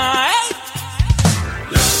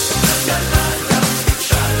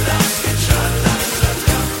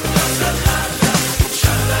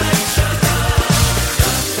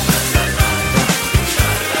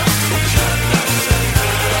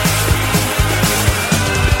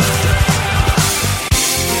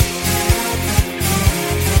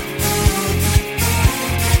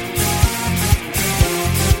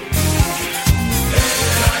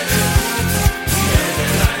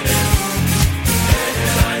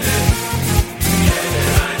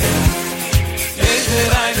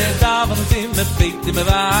 Beten wir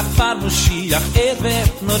wart fahr Moschiach,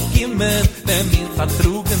 wird nur kimmen, wenn wir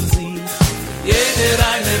vertrugen sich. Jeder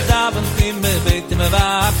eine Abend immer beten wir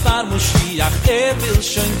wart fahr Moschiach, will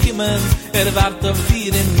schon kimmen, wart auf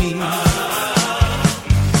dir in mir.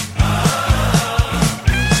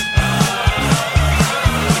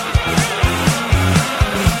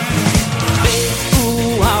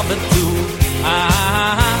 Ah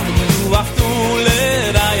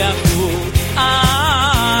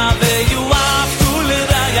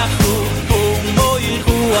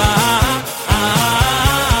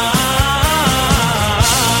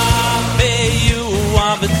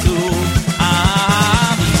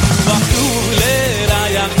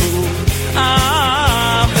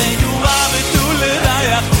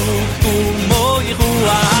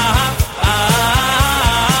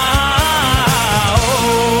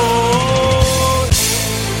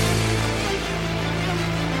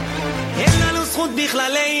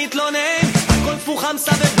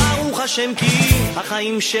חמסה וברוך השם כי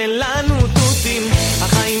החיים שלנו תותים,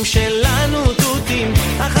 החיים שלנו תותים,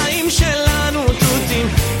 החיים שלנו תותים,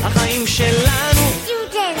 החיים שלנו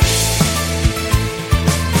תותים.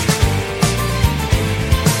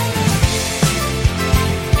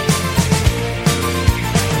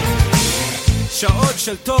 שעות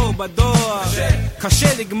של תור בדואר, קשה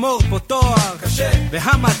לגמור פה תואר,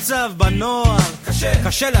 והמצב בנוער,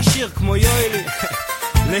 קשה לשיר כמו יוילי,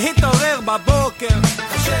 להתעורר בבוקר,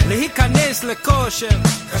 להיכנס לכושר,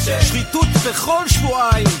 שחיתות בכל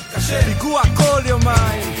שבועיים, פיגוע כל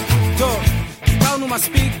יומיים. טוב, דיברנו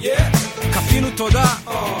מספיק, כפינו תודה,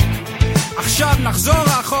 עכשיו נחזור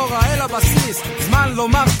אחורה אל הבסיס, זמן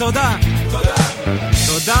לומר תודה.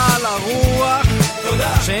 תודה על הרוח,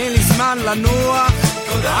 שאין לי זמן לנוח,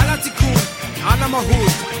 על התיקון, על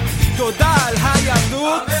המהות, תודה על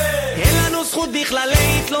היהדות. אין לנו זכות בכלל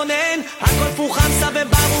להתלונן, הכל פוחמסה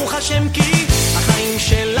וברוך השם כי החיים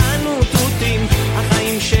שלנו תותים,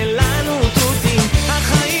 החיים שלנו תותים,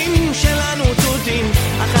 החיים שלנו תותים,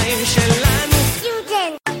 החיים שלנו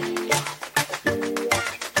תותים.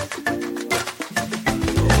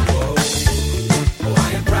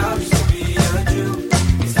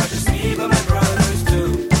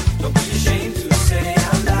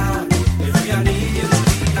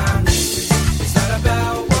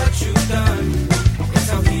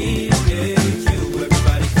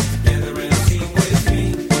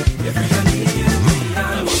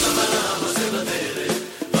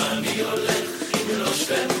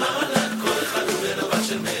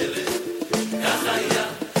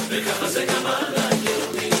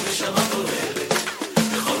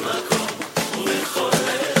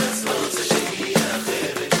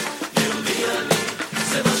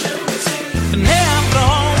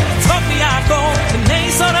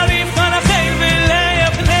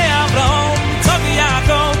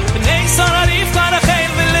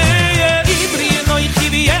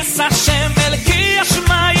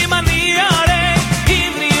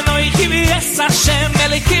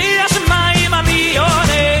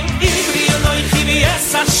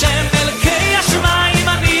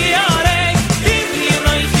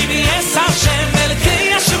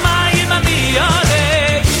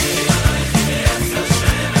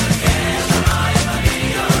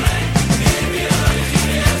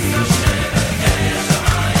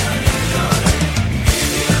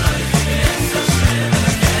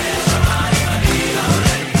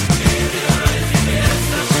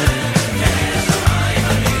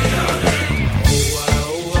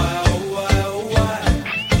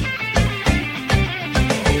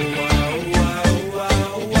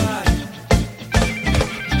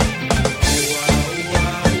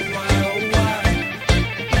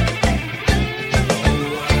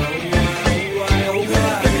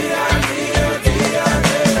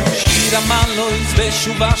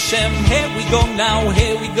 Here we go now,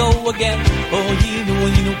 here we go again. Oh, you know,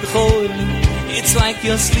 it's like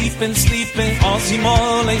you're sleeping.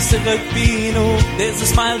 There's a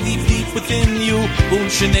smile deep within you.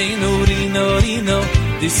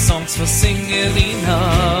 This song's for singing.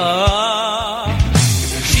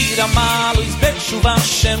 Shira Malo is Beshuv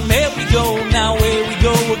Hashem. Here we go now, here we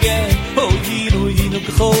go again. Oh, you know,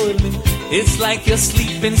 it's like you're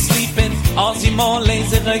sleeping.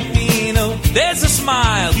 There's a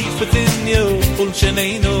smile deep within you.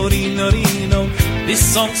 This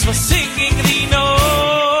song's for singing, Rino.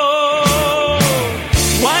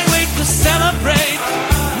 Why wait to celebrate?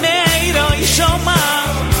 Meiro Yishoma.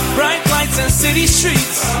 Bright lights and city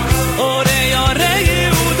streets. Ore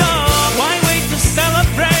Yehuda. Why wait to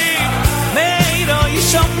celebrate? Meiro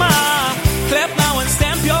Yishoma. Clap now and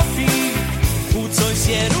stamp your feet. Utzois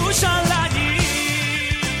Yerushalayim.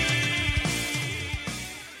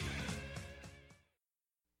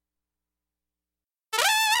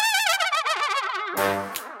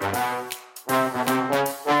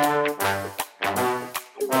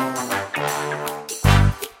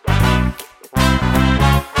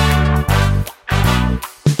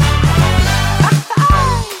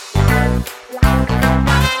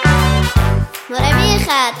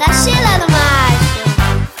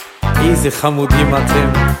 איזה חמודים אתם.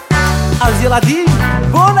 אז ילדים,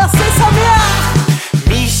 בואו נעשה שמח.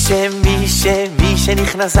 מי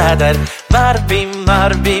שנכנס אדר,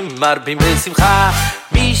 מרבים בשמחה.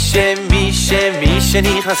 מי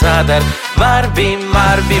שנכנס אדר,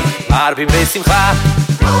 מרבים בשמחה.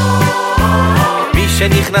 מי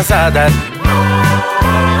שנכנס אדר,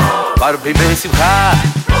 מרבים בשמחה.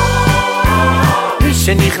 מי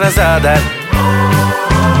שנכנס אדר,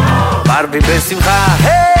 מרבים בשמחה.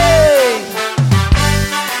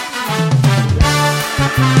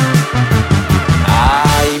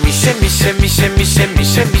 מי שנכנס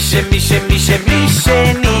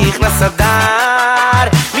אדר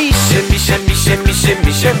מי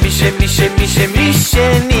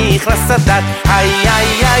שנכנס אדר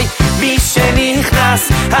היי מי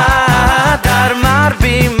שנכנס אדר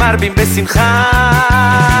מרבים בשמחה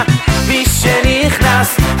מי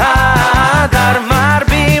שנכנס אדר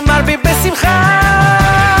מרבים בשמחה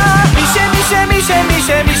מי שנכנס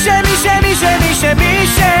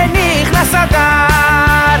אדר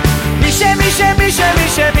מי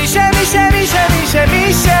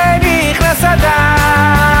שנכנס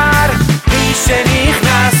אדר מי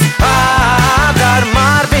שנכנס אדר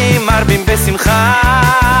מרבים בשמחה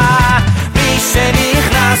מי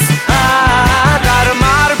שנכנס אדר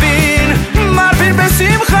מרבים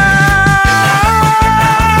בשמחה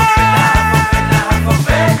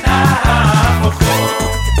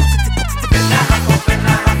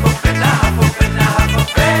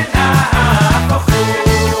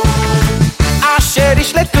אשר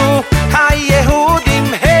ישלטו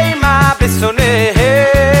היהודים המה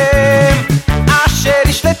בשונאיהם אשר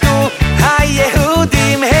ישלטו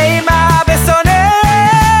היהודים המה בשונאיהם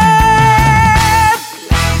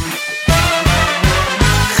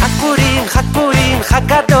חג פורים חג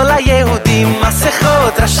גדול ליהודים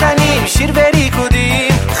מסכות רשנים שיר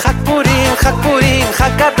וריקודים חג פורים חג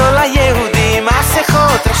גדול ליהודים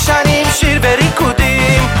מסכות רשנים שיר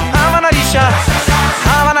וריקודים אמן אלישה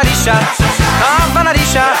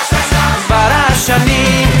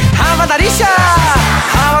ברשנים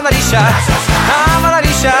אמן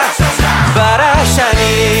אלישה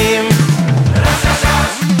ברשנים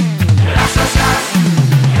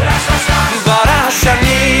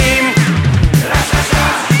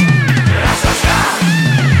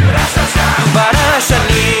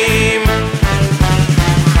ברשנים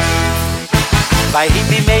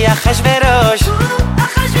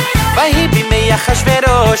ויהי בימי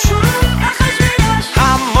אחשוורוש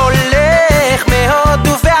המולך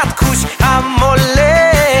מהודו ועד כוש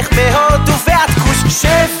המולך מהודו ועד כוש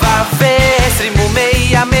 27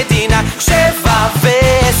 מומי המדינה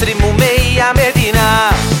 27 מומי המדינה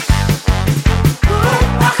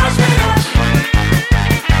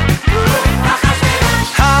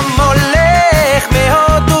המולך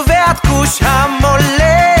מהודו ועד כוש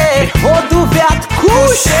המולך מהודו ועד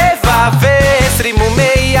כוש 27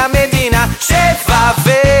 מומי המדינה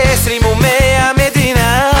 27 מומי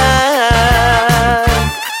המדינה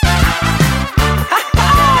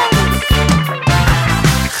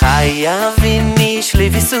חייבים איש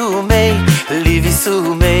לביסומי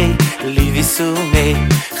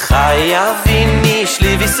חייבים איש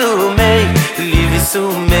לביסומי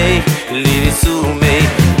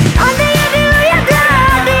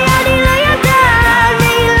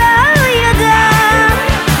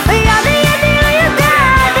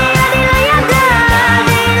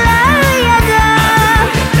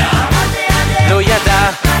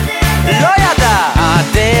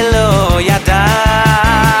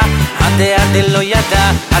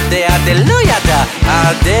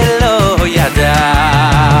לא ידע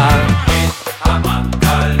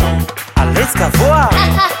על עץ גבוה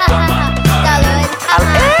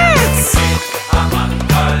על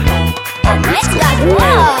עץ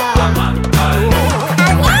גבוה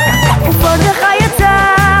ומרדכי יצא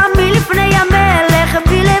מלפני המלך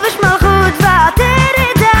בלבש מלכות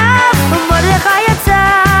ועטרתיו ומרדכי יצא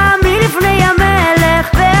מלפני המלך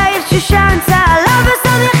בעיר שושן צהלה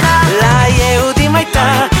ושמחה ליהודים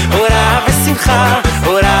הייתה אורה ושמחה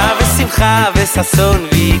וששון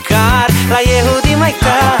ויקר ליהודים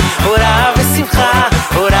הייתה אורה ושמחה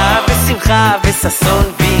וששון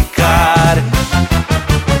ויקר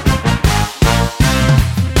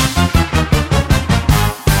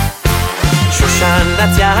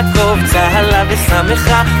שושנת יעקב צהלה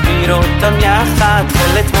ושמחה לראותם יחד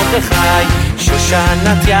תכלת מרדכי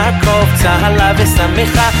שושנת יעקב צהלה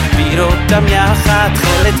ושמחה לראותם יחד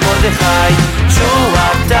תכלת מרדכי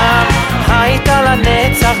תשועתם הייתה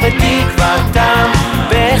לנצח ותקוותם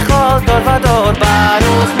בכל דור ודור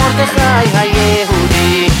ברוך מרדכי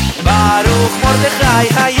היהודי ברוך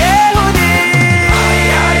מרדכי היהודי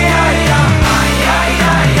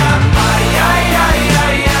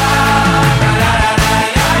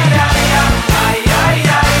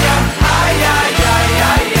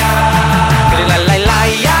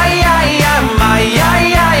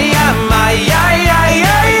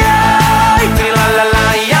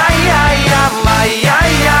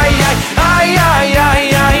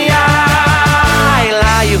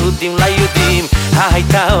ליהודים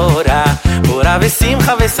הייתה אורה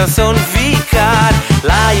ושמחה וששון ויקר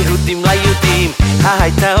ליהודים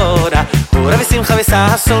הייתה אורה ושמחה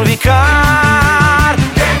וששון ויקר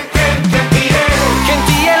כן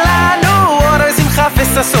תהיה לנו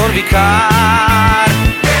וששון ויקר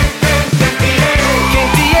כן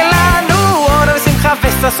תהיה לנו אור ושמחה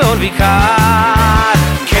וששון ויקר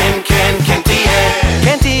כן כן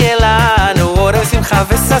כן תהיה לנו אור ושמחה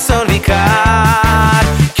וששון ויקר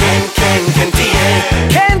כן כן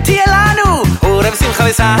כן תהיה לנו אור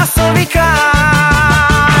ושמחה וששון ויקר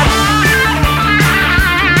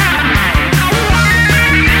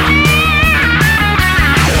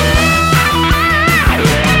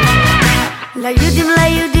ליהודים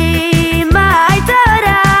ליהודים הייתה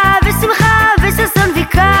אורה ושמחה וששון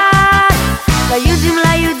ויקר ליהודים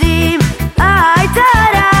ליהודים הייתה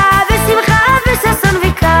אורה ושמחה וששון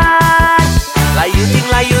ויקר ליהודים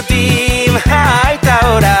ליהודים הייתה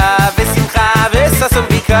אורה ושמחה וששון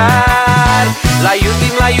ויקר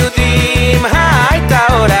ליהודים ליהודים הייתה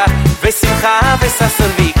אורה ושמחה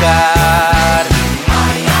וששון ויקר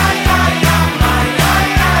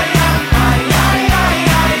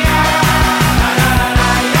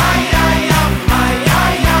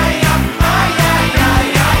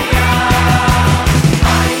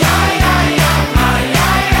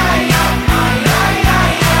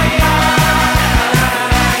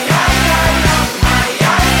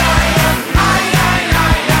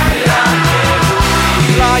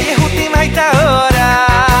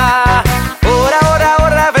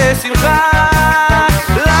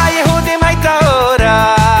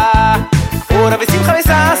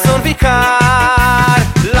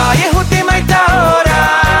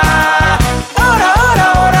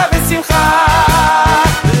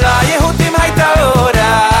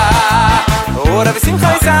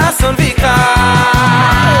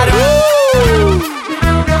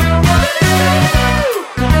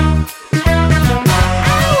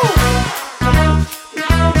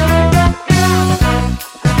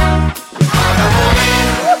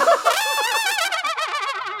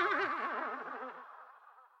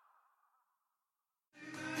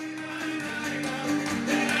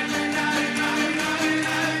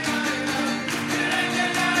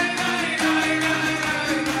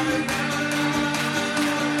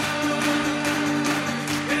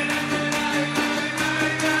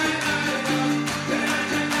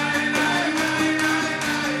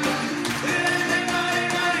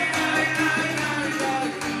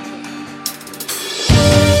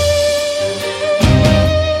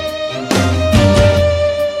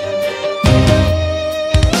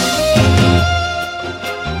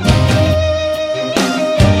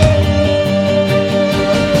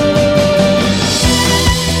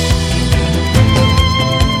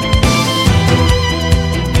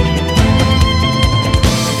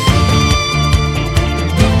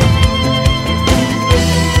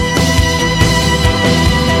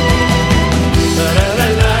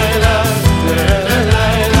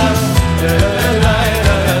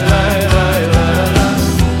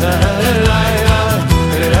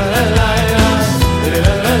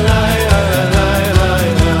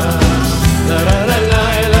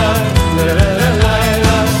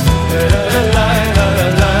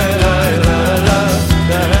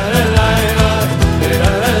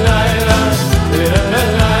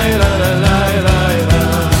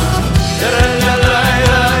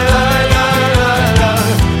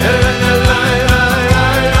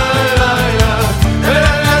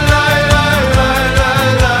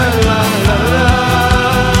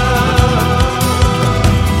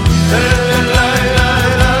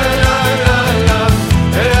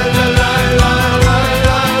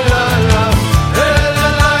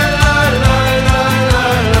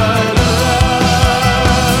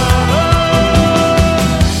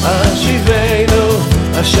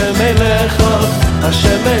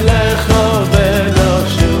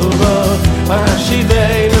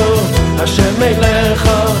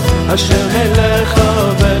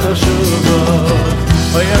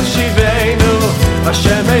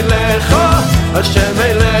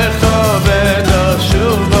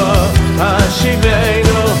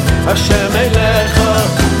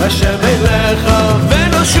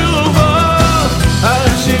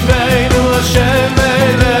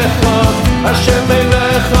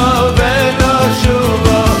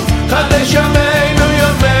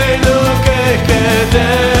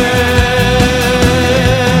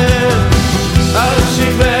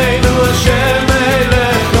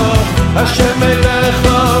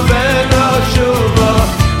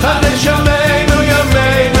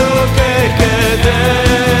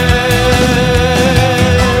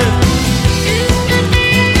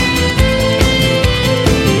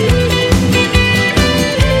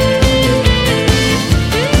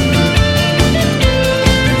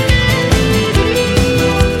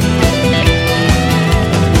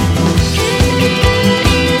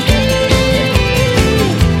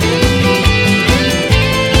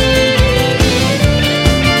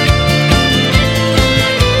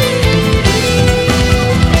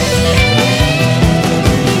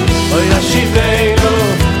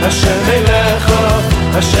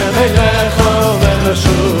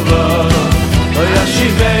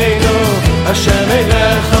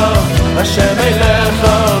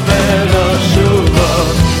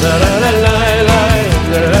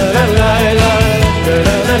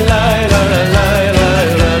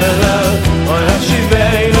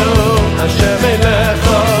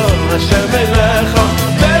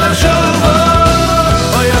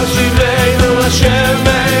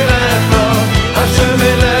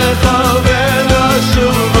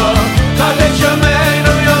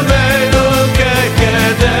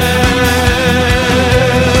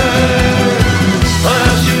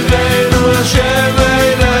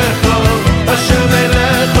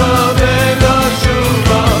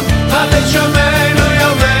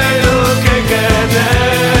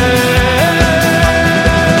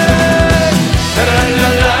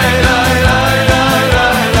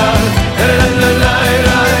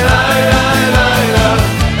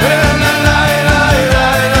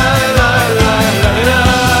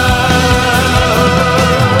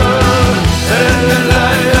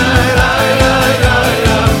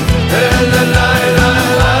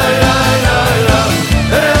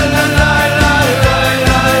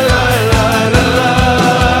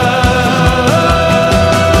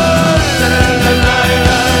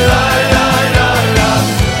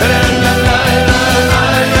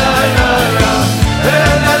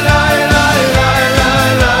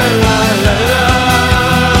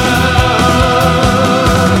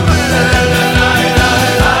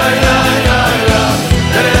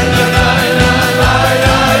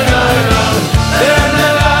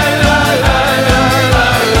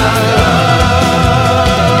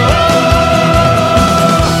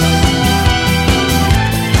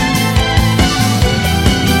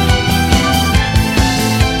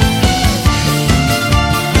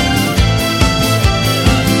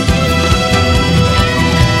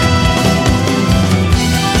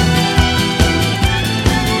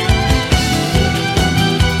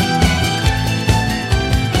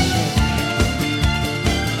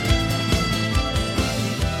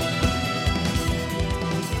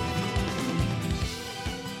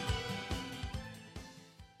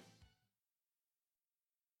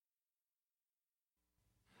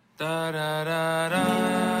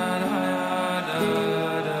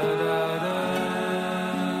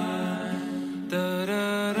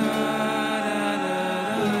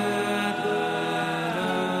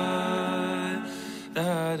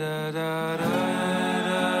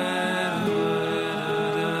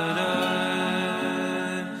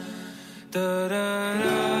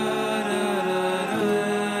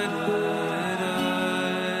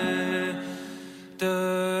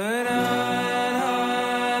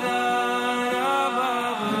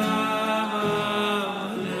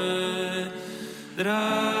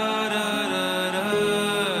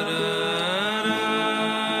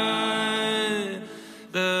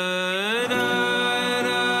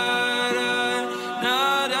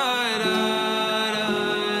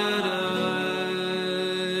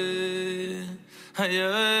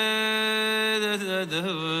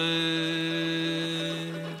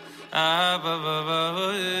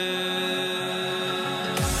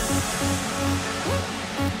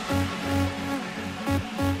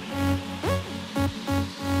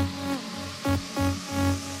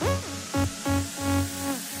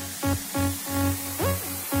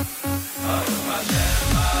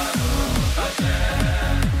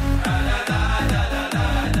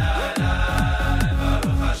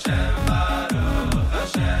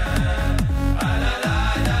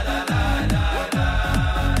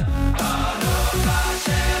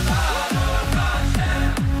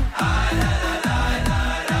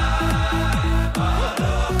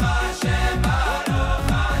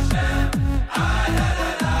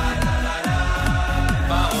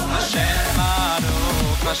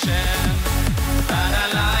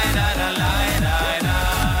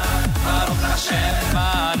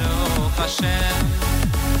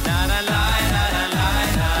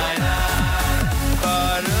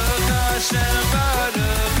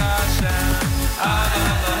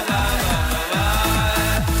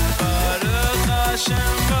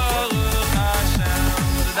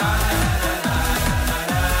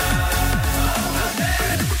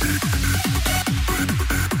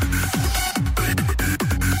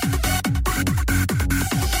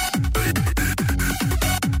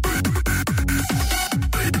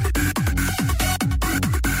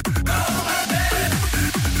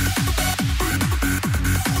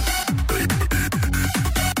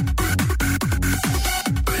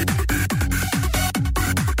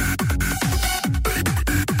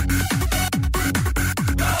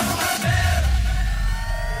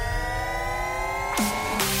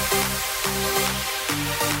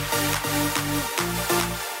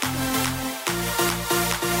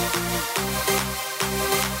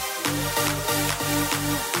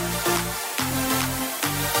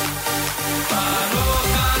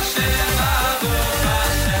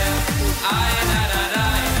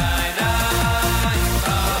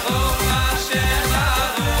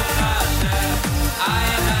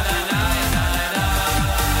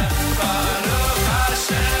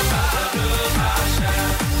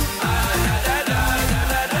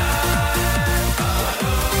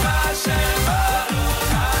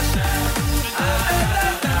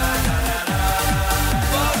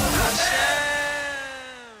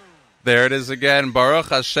There it is again, Baruch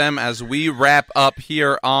Hashem, as we wrap up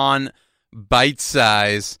here on Bite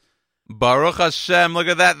Size. Baruch Hashem, look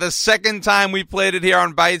at that. The second time we played it here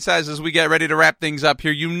on Bite Size as we get ready to wrap things up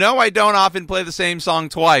here. You know I don't often play the same song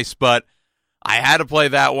twice, but I had to play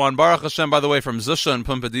that one. Baruch Hashem, by the way, from Zusha and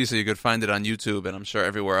Pumpadisa. You could find it on YouTube and I'm sure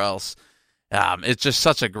everywhere else. It's just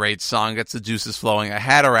such a great song. Gets the juices flowing. I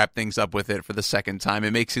had to wrap things up with it for the second time.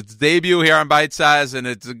 It makes its debut here on Bite Size, and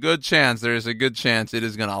it's a good chance. There's a good chance it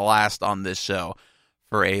is going to last on this show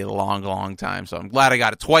for a long, long time. So I'm glad I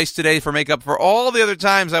got it twice today for makeup for all the other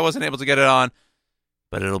times I wasn't able to get it on.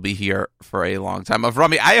 But it'll be here for a long time.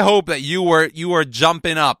 Avrami, I hope that you were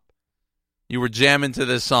jumping up. You were jamming to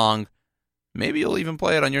this song. Maybe you'll even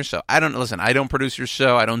play it on your show. I don't produce your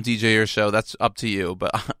show. I don't DJ your show. That's up to you.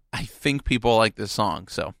 But I think people like this song.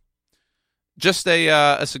 So just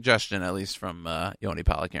a suggestion, at least from Yoni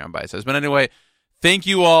Pollak here on Bite Size. But anyway, thank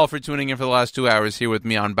you all for tuning in for the last 2 hours here with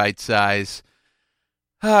me on Bite Size.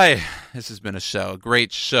 Hi, this has been a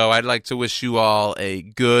great show. I'd like to wish you all a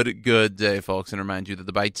good day, folks, and remind you that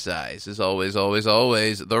the Bite Size is always, always,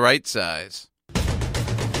 always the right size.